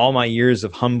 All my years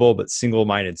of humble but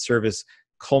single-minded service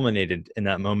culminated in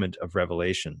that moment of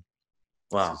revelation.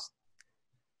 Wow.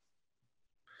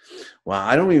 Wow,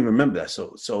 I don't even remember that.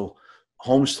 So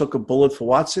Holmes took a bullet for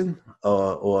Watson,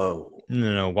 or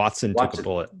no, Watson took a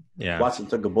bullet. Yeah, Watson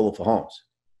took a bullet for Holmes.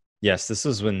 Yes, this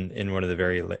was in one of the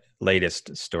very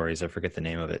latest stories. I forget the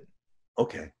name of it.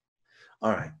 Okay,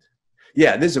 all right.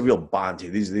 Yeah, there's a real bond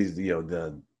here. These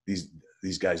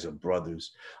guys are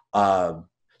brothers.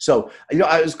 So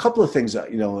there's a couple of things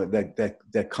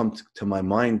that come to my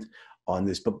mind on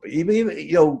this, but even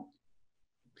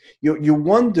you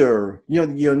wonder,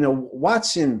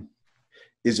 Watson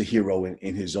is a hero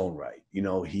in his own right.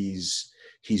 He's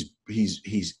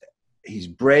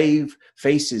brave,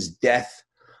 faces death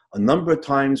a number of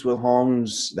times with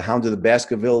Holmes. The Hound of the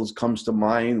Baskervilles comes to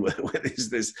mind. Where there's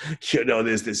this,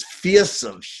 there's this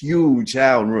fearsome, huge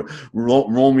hound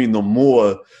roaming the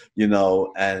moor,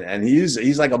 and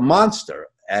he's like a monster,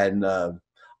 and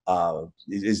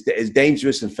is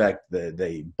dangerous. In fact,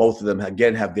 they both of them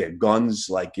again have their guns,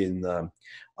 like in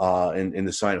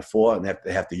the Sign of Four, and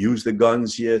they have to use the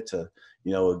guns here to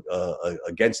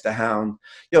against the hound.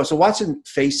 So Watson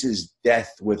faces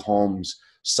death with Holmes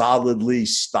solidly,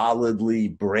 stolidly,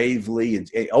 bravely, and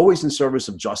always in service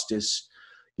of justice.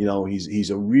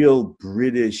 He's a real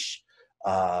British,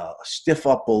 stiff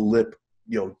upper lip,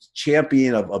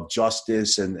 champion of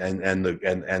justice and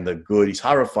the good. He's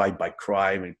horrified by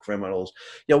crime and criminals.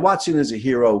 Watson is a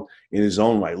hero in his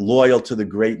own right, loyal to the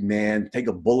great man, take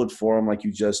a bullet for him, like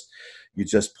you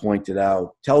just pointed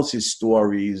out, tells his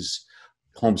stories.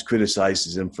 Holmes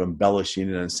criticizes him for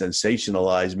embellishing and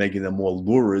sensationalizing, making them more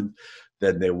lurid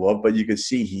than they were. But you can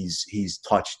see he's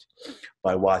touched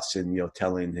by Watson,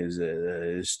 telling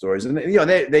his stories.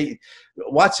 And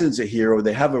Watson's a hero.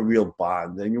 They have a real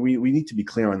bond, and we need to be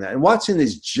clear on that. And Watson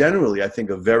is generally, I think,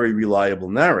 a very reliable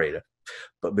narrator,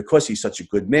 but because he's such a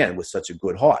good man with such a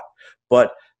good heart.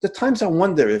 But the times I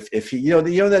wonder if he,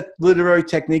 that literary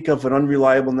technique of an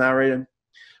unreliable narrator,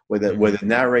 where the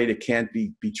narrator can't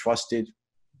be trusted.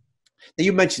 Now,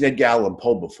 you mentioned Edgar Allan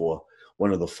Poe before,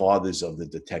 one of the fathers of the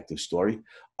detective story.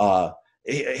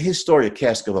 His story, A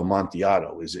Cask of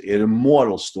Amontillado, is an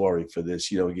immortal story for this,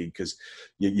 because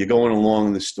you're going along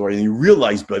in the story and you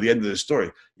realize by the end of the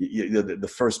story,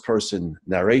 the first person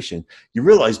narration, you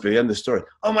realize by the end of the story,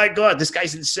 oh my God, this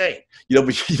guy's insane,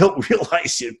 but you don't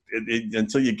realize it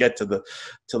until you get to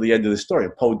the end of the story.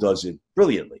 And Poe does it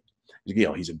brilliantly.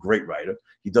 He's a great writer.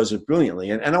 He does it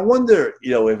brilliantly. And I wonder,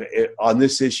 if on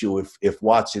this issue, if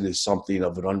Watson is something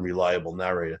of an unreliable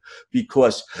narrator,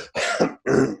 because,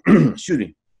 excuse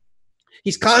me,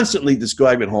 he's constantly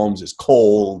describing Holmes as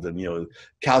cold and,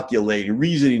 calculating,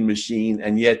 reasoning machine.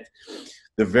 And yet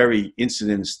the very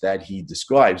incidents that he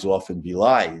describes often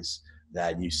belies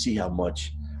that. And you see how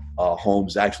much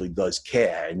Holmes actually does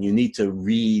care. And you need to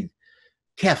read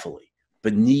carefully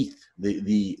beneath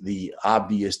the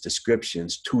obvious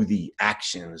descriptions to the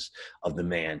actions of the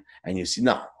man, and you see,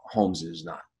 no, Holmes is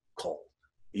not cold.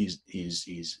 He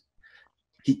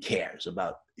cares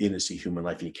about innocent human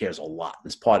life, and he cares a lot.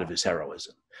 It's part of his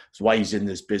heroism. It's why he's in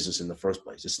this business in the first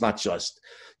place. It's not just,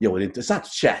 it's not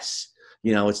chess.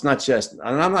 It's not just, and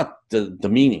I'm not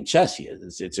demeaning chess here.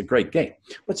 It's a great game,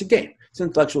 but it's a game. It's an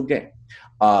intellectual game.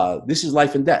 This is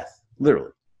life and death,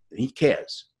 literally. He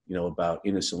cares. About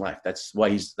innocent life. That's why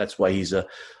he's a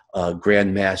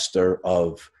grandmaster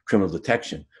of criminal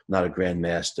detection, not a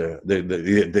grandmaster,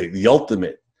 the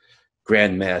ultimate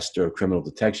grandmaster of criminal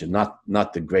detection,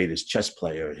 not the greatest chess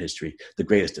player in history, the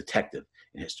greatest detective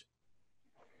in history.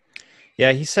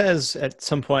 Yeah, he says at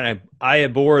some point, I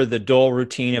abhor the dull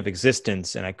routine of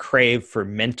existence and I crave for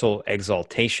mental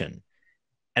exaltation.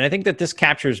 And I think that this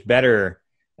captures better,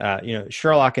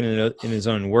 Sherlock in his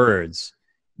own words,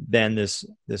 than this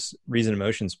reason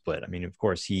emotion split. I mean, of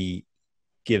course, he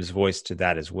gives voice to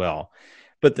that as well.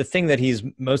 But the thing that he's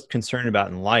most concerned about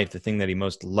in life, the thing that he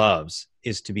most loves,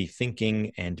 is to be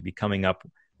thinking and to be coming up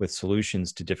with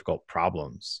solutions to difficult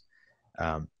problems.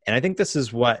 And I think this is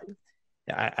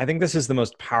the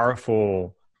most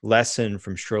powerful lesson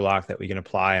from Sherlock that we can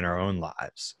apply in our own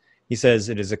lives. He says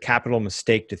it is a capital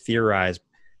mistake to theorize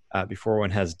before one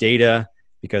has data,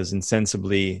 because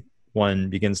insensibly one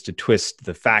begins to twist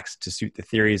the facts to suit the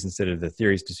theories instead of the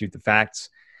theories to suit the facts.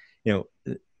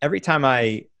 Every time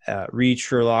I read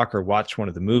Sherlock or watch one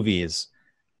of the movies,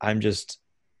 I'm just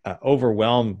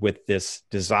overwhelmed with this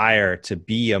desire to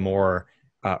be a more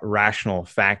rational,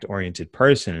 fact-oriented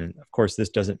person. And of course, this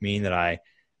doesn't mean that I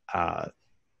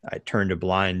turned a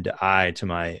blind eye to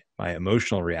my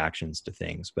emotional reactions to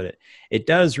things, but it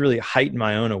does really heighten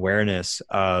my own awareness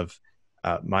of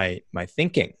my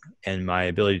thinking and my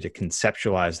ability to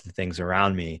conceptualize the things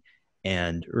around me,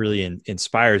 and really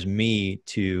inspires me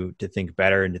to think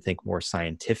better and to think more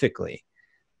scientifically,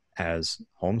 as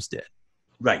Holmes did.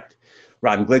 Right.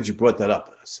 I'm glad you brought that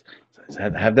up.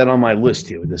 I have that on my list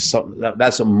here. There's something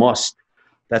that's a must.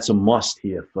 That's a must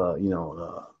here for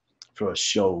a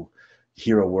show,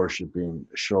 hero worshiping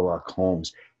Sherlock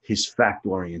Holmes. His fact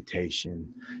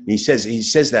orientation. He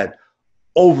says that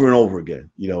over and over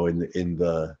again, in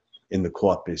the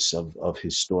corpus of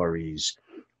his stories.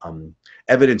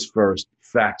 Evidence first,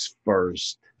 facts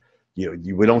first. We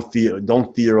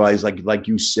don't theorize like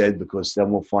you said, because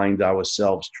then we'll find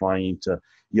ourselves trying to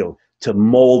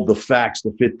mold the facts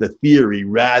to fit the theory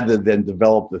rather than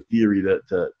develop the theory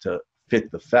to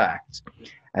fit the facts.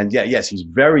 And yeah, yes, he's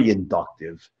very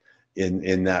inductive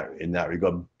in that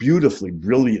regard, beautifully,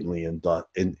 brilliantly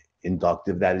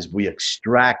inductive. That is, we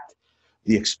extract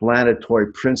the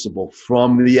explanatory principle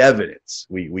from the evidence.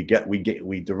 We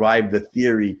derive the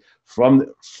theory from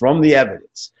the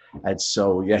evidence. And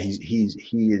so yeah, he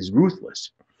is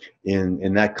ruthless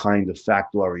in that kind of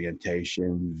fact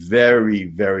orientation. Very,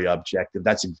 very objective.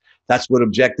 That's what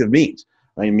objective means.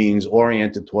 Right? It means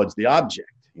oriented towards the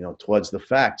object, towards the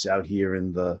facts out here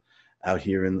in the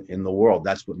world.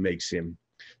 That's what makes him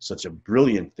such a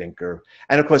brilliant thinker.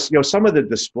 And of course, some of the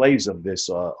displays of this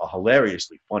are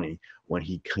hilariously funny when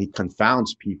he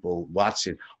confounds people.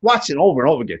 Watson over and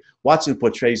over again. Watson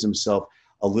portrays himself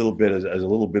a little bit as a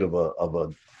little bit of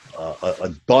a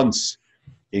dunce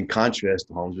in contrast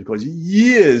to Holmes, because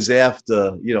years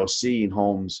after seeing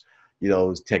Holmes,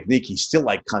 his technique, he's still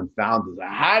like confounded.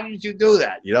 How did you do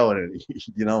that? And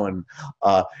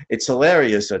it's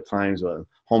hilarious at times when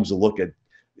Holmes will look at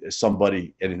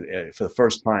somebody and for the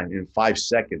first time in 5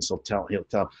 seconds, he'll tell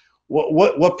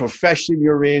what profession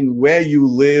you're in, where you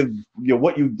live,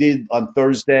 what you did on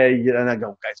Thursday. And I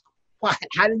go, guys, what?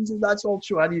 How did you? That's all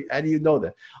true. How do you know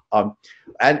that?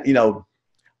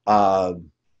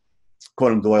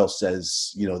 Conan Doyle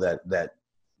says, that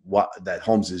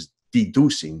Holmes is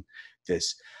deducing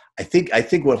this. I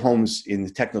think what Holmes, in the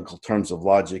technical terms of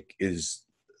logic, is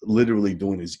literally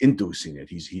doing is inducing it.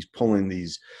 He's pulling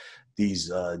these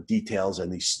details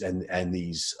and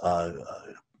these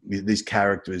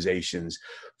characterizations,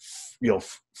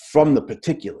 from the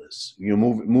particulars.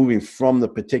 Moving from the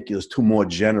particulars to more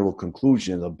general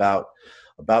conclusions about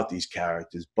these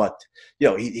characters. But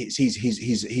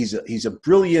he's a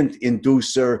brilliant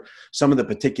inducer. Some of the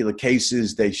particular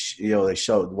cases they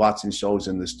showed, Watson shows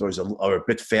in the stories, are a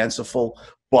bit fanciful,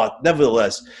 but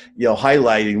nevertheless,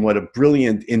 highlighting what a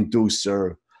brilliant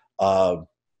inducer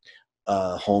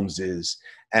Holmes is.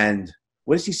 And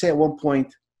what does he say at one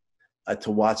point to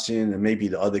Watson and maybe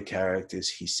the other characters?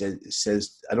 He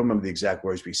says, I don't remember the exact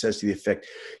words, but he says to the effect,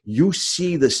 "You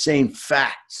see the same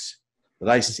facts that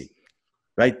I see,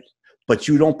 right? But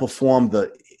you don't perform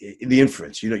the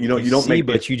inference. You don't see,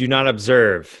 but you do not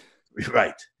observe."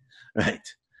 Right.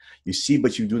 You see,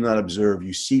 but you do not observe.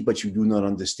 You see, but you do not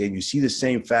understand. You see the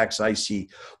same facts I see,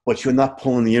 but you're not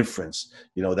pulling the inference,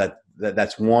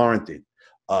 that's warranted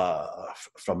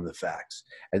from the facts.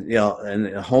 And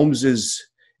and Holmes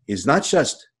is not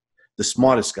just the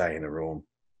smartest guy in the room,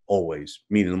 always,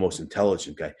 meaning the most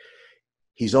intelligent guy.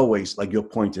 He's always, like you're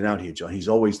pointing out here, John, he's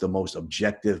always the most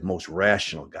objective, most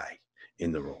rational guy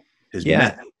in the room. His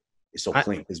method is so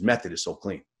clean. His method is so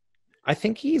clean. I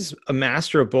think he's a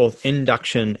master of both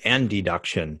induction and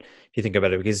deduction, if you think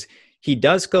about it, because he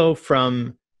does go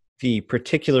from the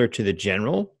particular to the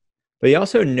general, but he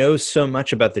also knows so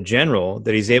much about the general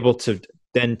that he's able to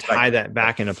then tie that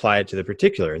back and apply it to the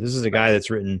particular. This is a guy that's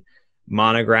written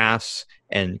monographs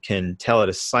and can tell at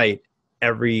a sight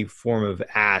every form of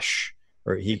ash,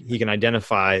 or he can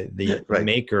identify the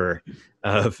maker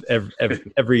of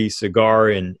every cigar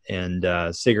and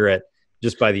cigarette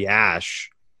just by the ash.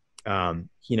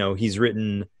 He's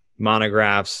written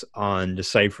monographs on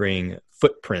deciphering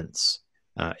footprints,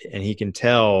 and he can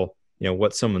tell,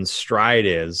 what someone's stride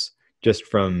is just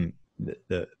from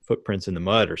the footprints in the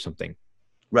mud or something.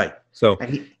 Right. So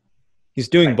he's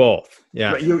doing both.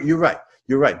 Yeah. Right. You're right.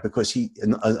 You're right. Because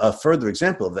a further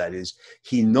example of that is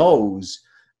he knows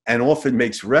and often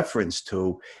makes reference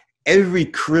to every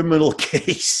criminal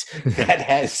case that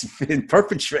has been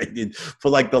perpetrated for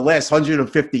like the last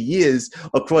 150 years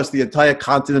across the entire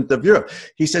continent of Europe.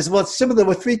 He says, well, it's similar. There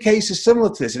were 3 cases similar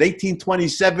to this. In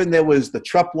 1827, there was the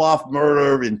Treplov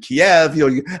murder in Kiev.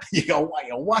 You go,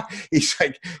 what? He's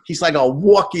like a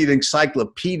walking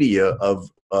encyclopedia of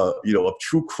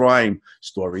true crime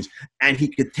stories. And he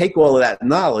could take all of that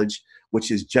knowledge, which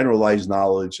is generalized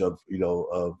knowledge of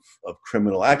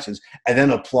criminal actions, and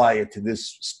then apply it to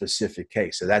this specific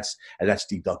case. So that's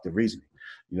deductive reasoning.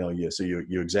 So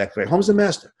you're exactly right. Holmes the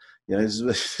master.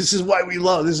 This is why we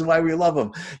love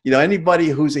him. Anybody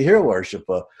who's a hero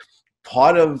worshiper,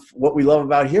 part of what we love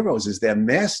about heroes is their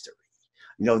mastery,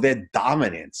 their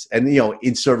dominance, and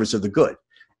in service of the good.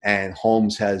 And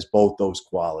Holmes has both those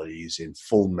qualities in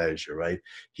full measure, right?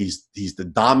 He's the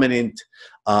dominant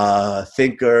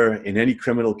thinker in any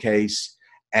criminal case,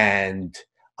 and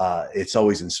it's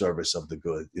always in service of the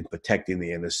good, in protecting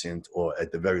the innocent, or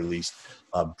at the very least,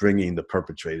 bringing the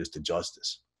perpetrators to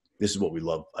justice. This is what we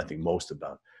love, I think, most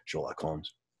about Sherlock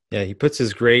Holmes. Yeah, he puts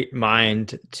his great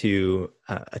mind to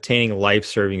attaining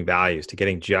life-serving values, to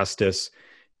getting justice,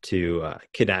 to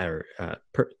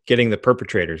getting the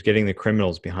perpetrators, getting the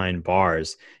criminals behind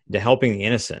bars, to helping the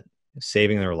innocent.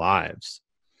 saving their lives.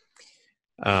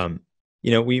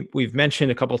 We've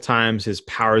mentioned a couple times his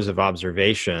powers of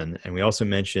observation, and we also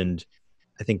mentioned,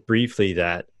 I think briefly,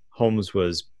 that Holmes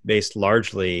was based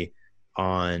largely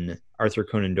on Arthur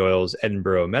Conan Doyle's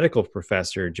Edinburgh medical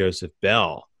professor, Joseph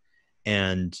Bell.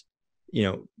 And,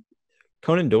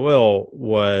 Conan Doyle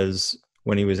was,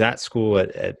 when he was at school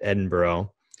at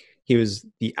Edinburgh, he was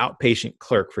the outpatient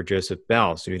clerk for Joseph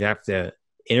Bell. So he'd have to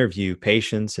interview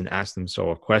patients and ask them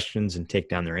several questions and take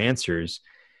down their answers.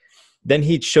 Then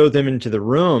he'd show them into the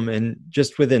room, and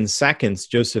just within seconds,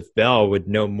 Joseph Bell would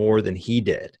know more than he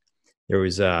did. There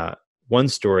was one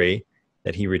story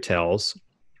that he retells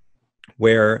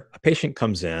where a patient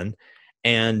comes in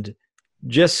and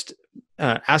just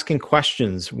asking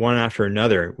questions one after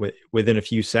another within a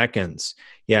few seconds.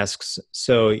 He asks,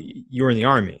 "So you were in the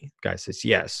army?" The guy says,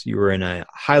 "Yes." "You were in a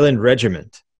Highland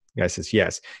regiment?" The guy says,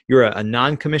 "Yes." "You're a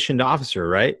non-commissioned officer,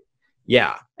 right?"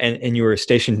 "Yeah." And you were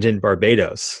stationed in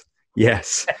Barbados?"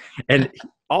 "Yes." And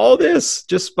all this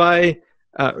just by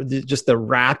just the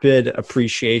rapid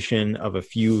appreciation of a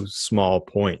few small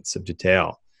points of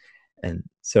detail. And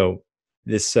so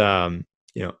this,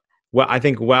 well, I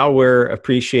think while we're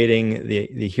appreciating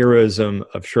the heroism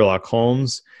of Sherlock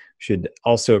Holmes, we should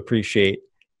also appreciate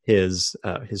his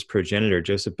progenitor,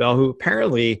 Joseph Bell, who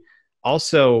apparently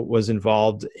also was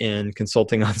involved in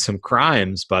consulting on some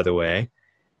crimes, by the way,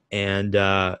 and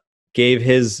gave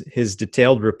his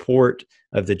detailed report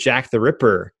of the Jack the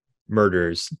Ripper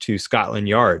murders to Scotland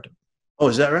Yard. Oh,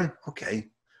 is that right? Okay.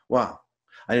 Wow.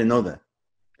 I didn't know that.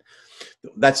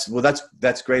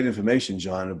 That's great information,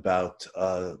 John, about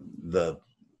the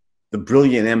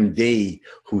brilliant MD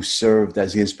who served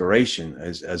as the inspiration,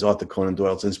 as Author Conan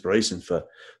Doyle's inspiration for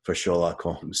Sherlock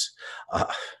Holmes.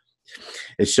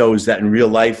 It shows that in real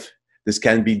life this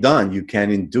can be done. You can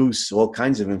induce all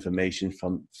kinds of information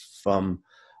from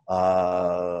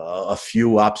a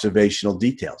few observational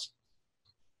details.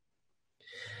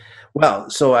 Well,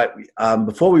 so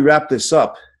before we wrap this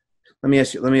up, let me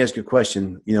ask you a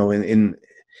question.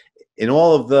 In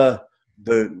all of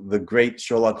the great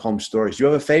Sherlock Holmes stories, do you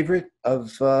have a favorite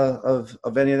of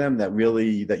any of them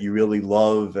that you really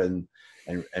love and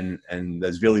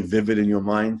that's really vivid in your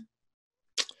mind?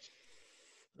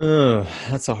 Oh,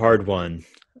 that's a hard one.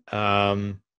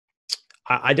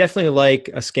 I definitely like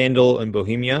A Scandal in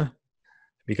Bohemia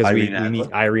because we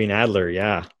meet Irene Adler.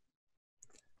 Yeah,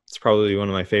 it's probably one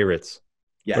of my favorites.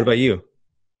 Yeah. What about you?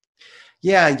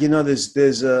 Yeah,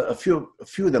 there's a few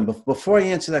of them. But before I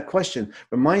answer that question,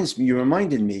 you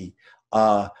reminded me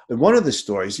in one of the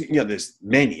stories. There's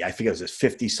many. I think it was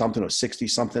 50 something or 60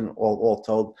 something all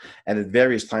told. And at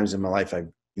various times in my life,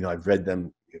 I've read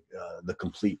them, the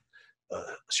complete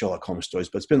Sherlock Holmes stories.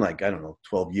 But it's been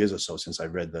 12 years or so since I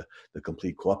read the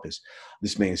complete corpus.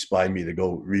 This may inspire me to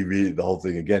go reread the whole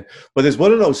thing again. But there's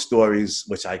one of those stories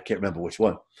which I can't remember which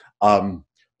one.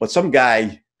 But some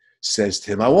guy says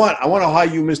to him, I want to hire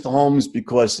you, Mr. Holmes,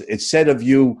 because it's said of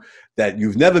you that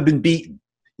you've never been beaten.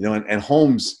 And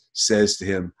Holmes says to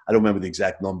him, I don't remember the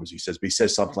exact numbers he says, but he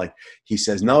says something like,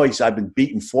 no, I've been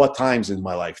beaten 4 times in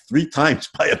my life, 3 times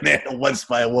by a man and once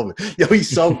by a woman.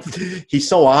 He's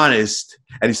so honest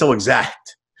and he's so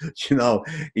exact.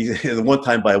 The one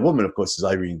time by a woman, of course, is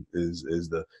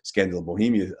the Scandal in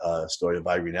Bohemia story of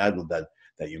Irene Adler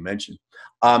that you mentioned.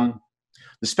 The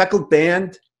Speckled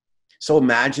Band, so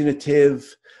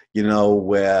imaginative,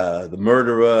 where the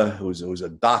murderer, who's a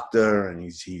doctor, and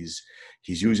he's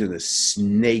using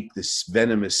this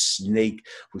venomous snake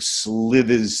who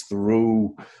slithers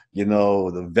through,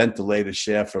 the ventilator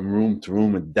shaft from room to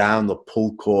room and down the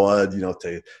pull cord,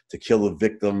 to kill the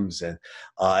victims. And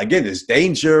again, there's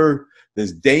danger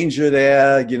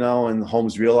there, and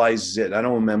Holmes realizes it. I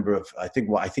don't remember I think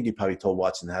he probably told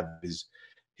Watson to have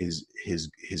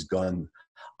his gun.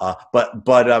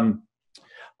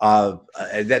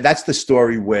 That's the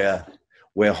story where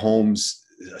Holmes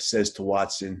says to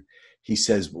Watson, he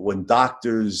says, when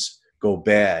doctors go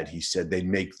bad, he said, they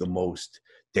make the most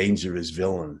dangerous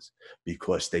villains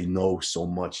because they know so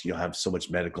much, have so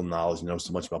much medical knowledge, know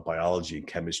so much about biology and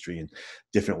chemistry and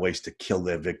different ways to kill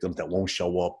their victims that won't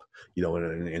show up,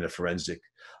 in a forensic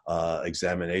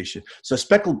examination. So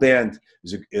Speckled Band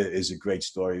is a great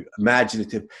story,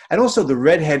 imaginative, and also the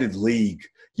Red-Headed League.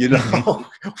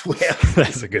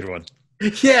 That's a good one.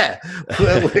 Yeah,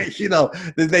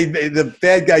 the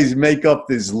bad guys make up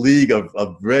this league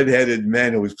of redheaded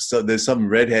men. There's some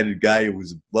redheaded guy who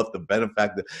was left a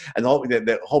benefactor, and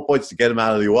the whole point is to get him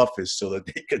out of the office so that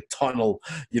they can tunnel,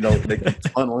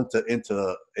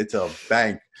 into a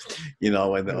bank. and,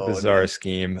 What a bizarre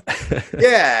scheme.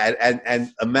 yeah,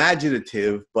 and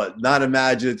imaginative, but not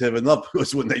imaginative enough,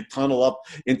 because when they tunnel up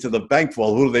into the bank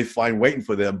vault, who do they find waiting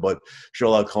for them but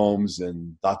Sherlock Holmes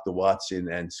and Dr.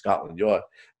 Watson and Scotland Yard?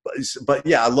 But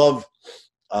yeah, I love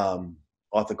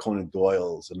Authur Conan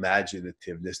Doyle's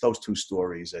imaginativeness. Those two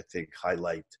stories, I think,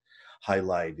 highlight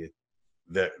it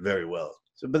very, very well.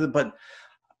 So, but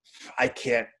I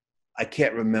can't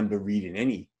remember reading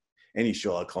any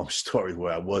Sherlock Holmes story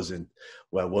where I wasn't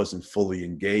fully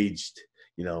engaged,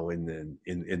 in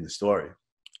the story.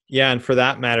 Yeah, and for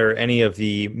that matter, any of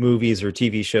the movies or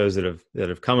TV shows that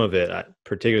have come of it, I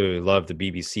particularly love the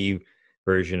BBC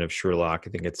version of Sherlock. I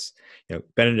think it's,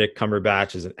 Benedict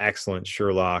Cumberbatch is an excellent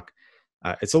Sherlock.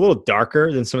 It's a little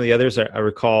darker than some of the others. I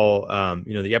recall,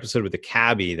 the episode with the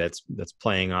cabbie that's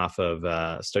playing off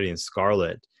of Study in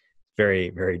Scarlet. Very,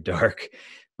 very dark,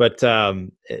 but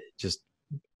it just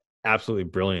absolutely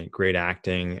brilliant, great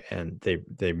acting, and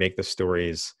they make the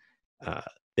stories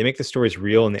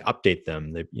real, and they update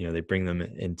them. They bring them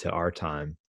into our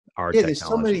time, our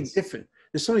technologies.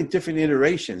 There's so many different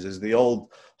iterations. There's the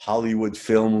old Hollywood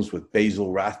films with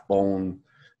Basil Rathbone,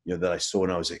 that I saw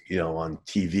when I was on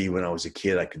TV when I was a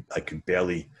kid. I could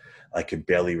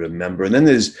barely remember. And then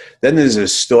there's a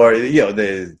story.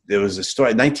 There was a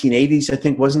story, 1980s, I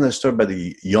think, wasn't there a story by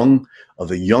the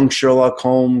young Sherlock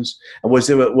Holmes? And was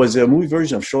there a movie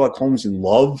version of Sherlock Holmes in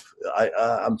Love?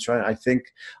 I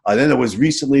think. Then there was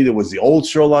the old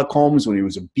Sherlock Holmes when he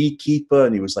was a beekeeper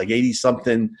and he was like 80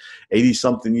 something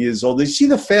years old. You see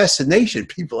the fascination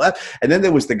people have. And then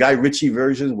there was the Guy Ritchie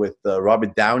version with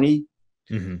Robert Downey,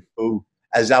 who,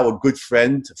 as our good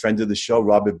friend of the show,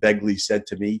 Robert Begley, said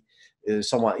to me,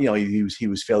 someone, he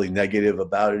was fairly negative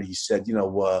about it. He said,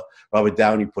 Robert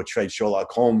Downey portrayed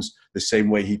Sherlock Holmes the same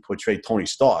way he portrayed Tony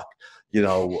Stark,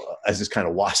 as this kind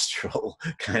of wastrel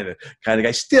kind of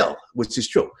guy. Still, which is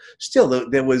true. Still,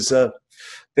 there was a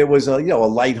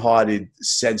lighthearted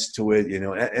sense to it,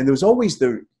 and there was always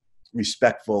the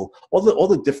respectful, all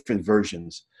the different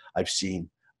versions I've seen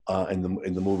in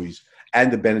the movies and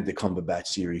the Benedict Cumberbatch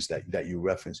series that you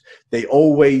referenced. They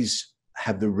always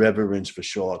have the reverence for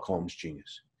Sherlock Holmes'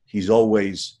 genius. He's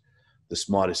always the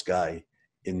smartest guy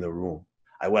in the room.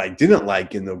 What I didn't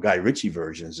like in the Guy Ritchie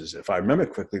versions is, if I remember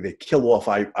quickly, they kill off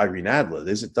Irene Adler.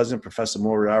 Doesn't Professor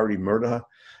Moriarty murder her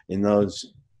in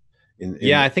those?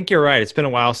 I think you're right. It's been a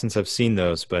while since I've seen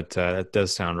those, but that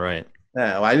does sound right.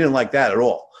 Yeah, well, I didn't like that at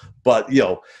all. But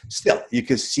still, you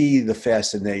could see the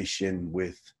fascination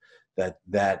with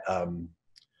that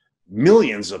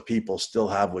millions of people still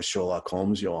have with Sherlock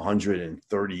Holmes,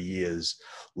 130 years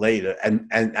later. And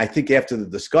I think after the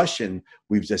discussion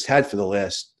we've just had for the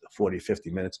last 40, 50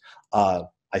 minutes, I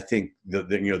think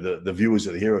the viewers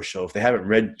of the Hero Show, if they haven't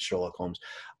read Sherlock Holmes,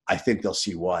 I think they'll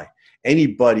see why.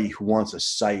 Anybody who wants a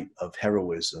sight of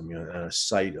heroism, and a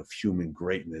sight of human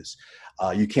greatness,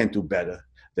 you can't do better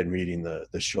than reading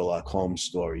the Sherlock Holmes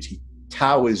stories. He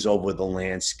towers over the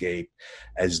landscape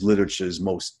as literature's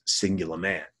most singular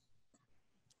man.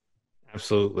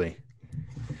 Absolutely.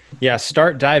 Yeah,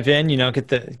 dive in, get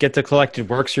the collected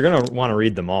works. You're going to want to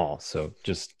read them all. So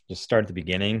just start at the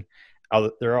beginning.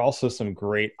 There are also some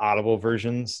great Audible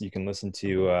versions. You can listen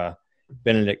to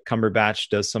Benedict Cumberbatch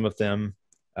does some of them.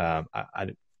 I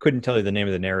couldn't tell you the name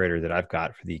of the narrator that I've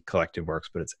got for the collected works,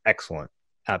 but it's excellent.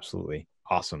 Absolutely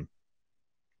awesome.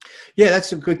 Yeah,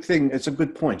 that's a good thing. It's a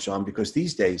good point, Sean, because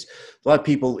these days a lot of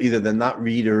people, either they're not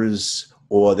readers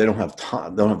or they don't have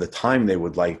time. Don't have the time they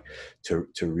would like to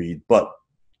read. But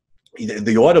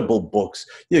the Audible books,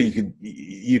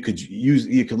 you could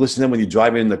listen to them when you're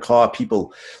driving in the car.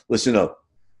 People listen to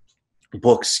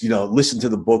books, listen to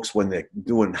the books when they're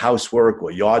doing housework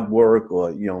or yard work,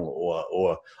 or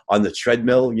or on the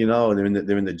treadmill, and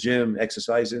they're in the gym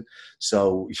exercising.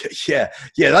 So yeah,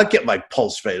 I'll get my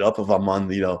pulse straight up if I'm on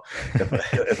the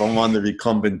if I'm on the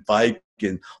recumbent bike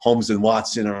and Holmes and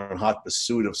Watson are in hot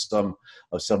pursuit of some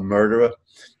murderer.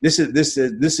 This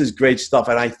is great stuff,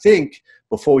 and I think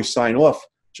before we sign off,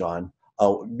 John,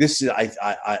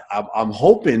 I'm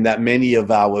hoping that many of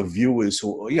our viewers,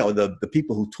 who the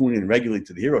people who tune in regularly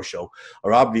to the Hero Show,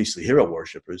 are obviously hero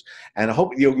worshipers, and I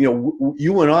hope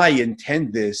you and I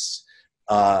intend this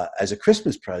as a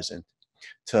Christmas present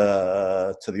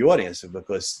to the audience,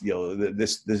 because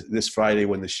this Friday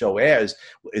when the show airs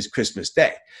is Christmas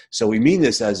Day, so we mean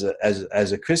this as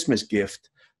a Christmas gift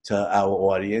to our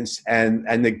audience,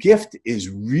 and the gift is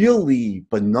really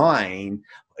benign.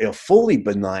 Fully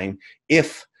benign,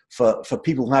 if for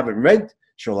people who haven't read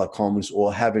Sherlock Holmes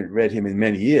or haven't read him in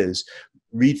many years,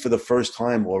 read for the first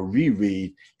time or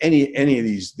reread any of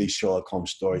these Sherlock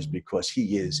Holmes stories, because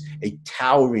he is a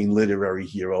towering literary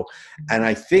hero. And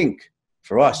I think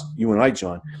for us, you and I,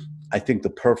 John, I think the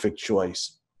perfect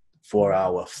choice for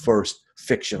our first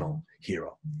fictional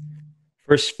hero.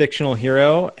 First fictional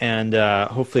hero, and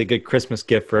hopefully a good Christmas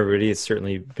gift for everybody. It's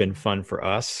certainly been fun for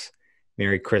us.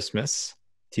 Merry Christmas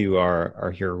to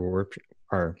our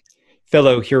our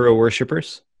fellow hero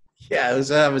worshipers. Yeah,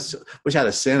 I wish I had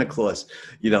a Santa Claus,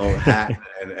 hat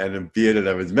and a beard and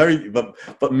everything.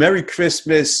 Merry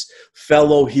Christmas,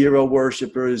 fellow hero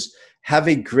worshipers. Have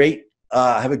a great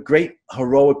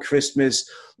heroic Christmas.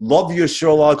 Love your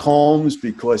Sherlock Holmes,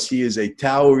 because he is a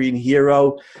towering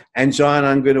hero. And John,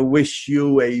 I'm going to wish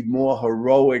you a more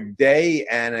heroic day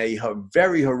and a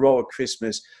very heroic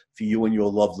Christmas for you and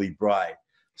your lovely bride.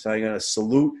 So I'm going to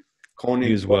salute Conan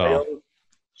Doyle, well,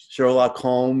 Sherlock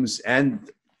Holmes, and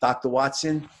Dr.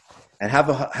 Watson, and have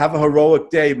a heroic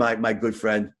day, my good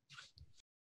friend.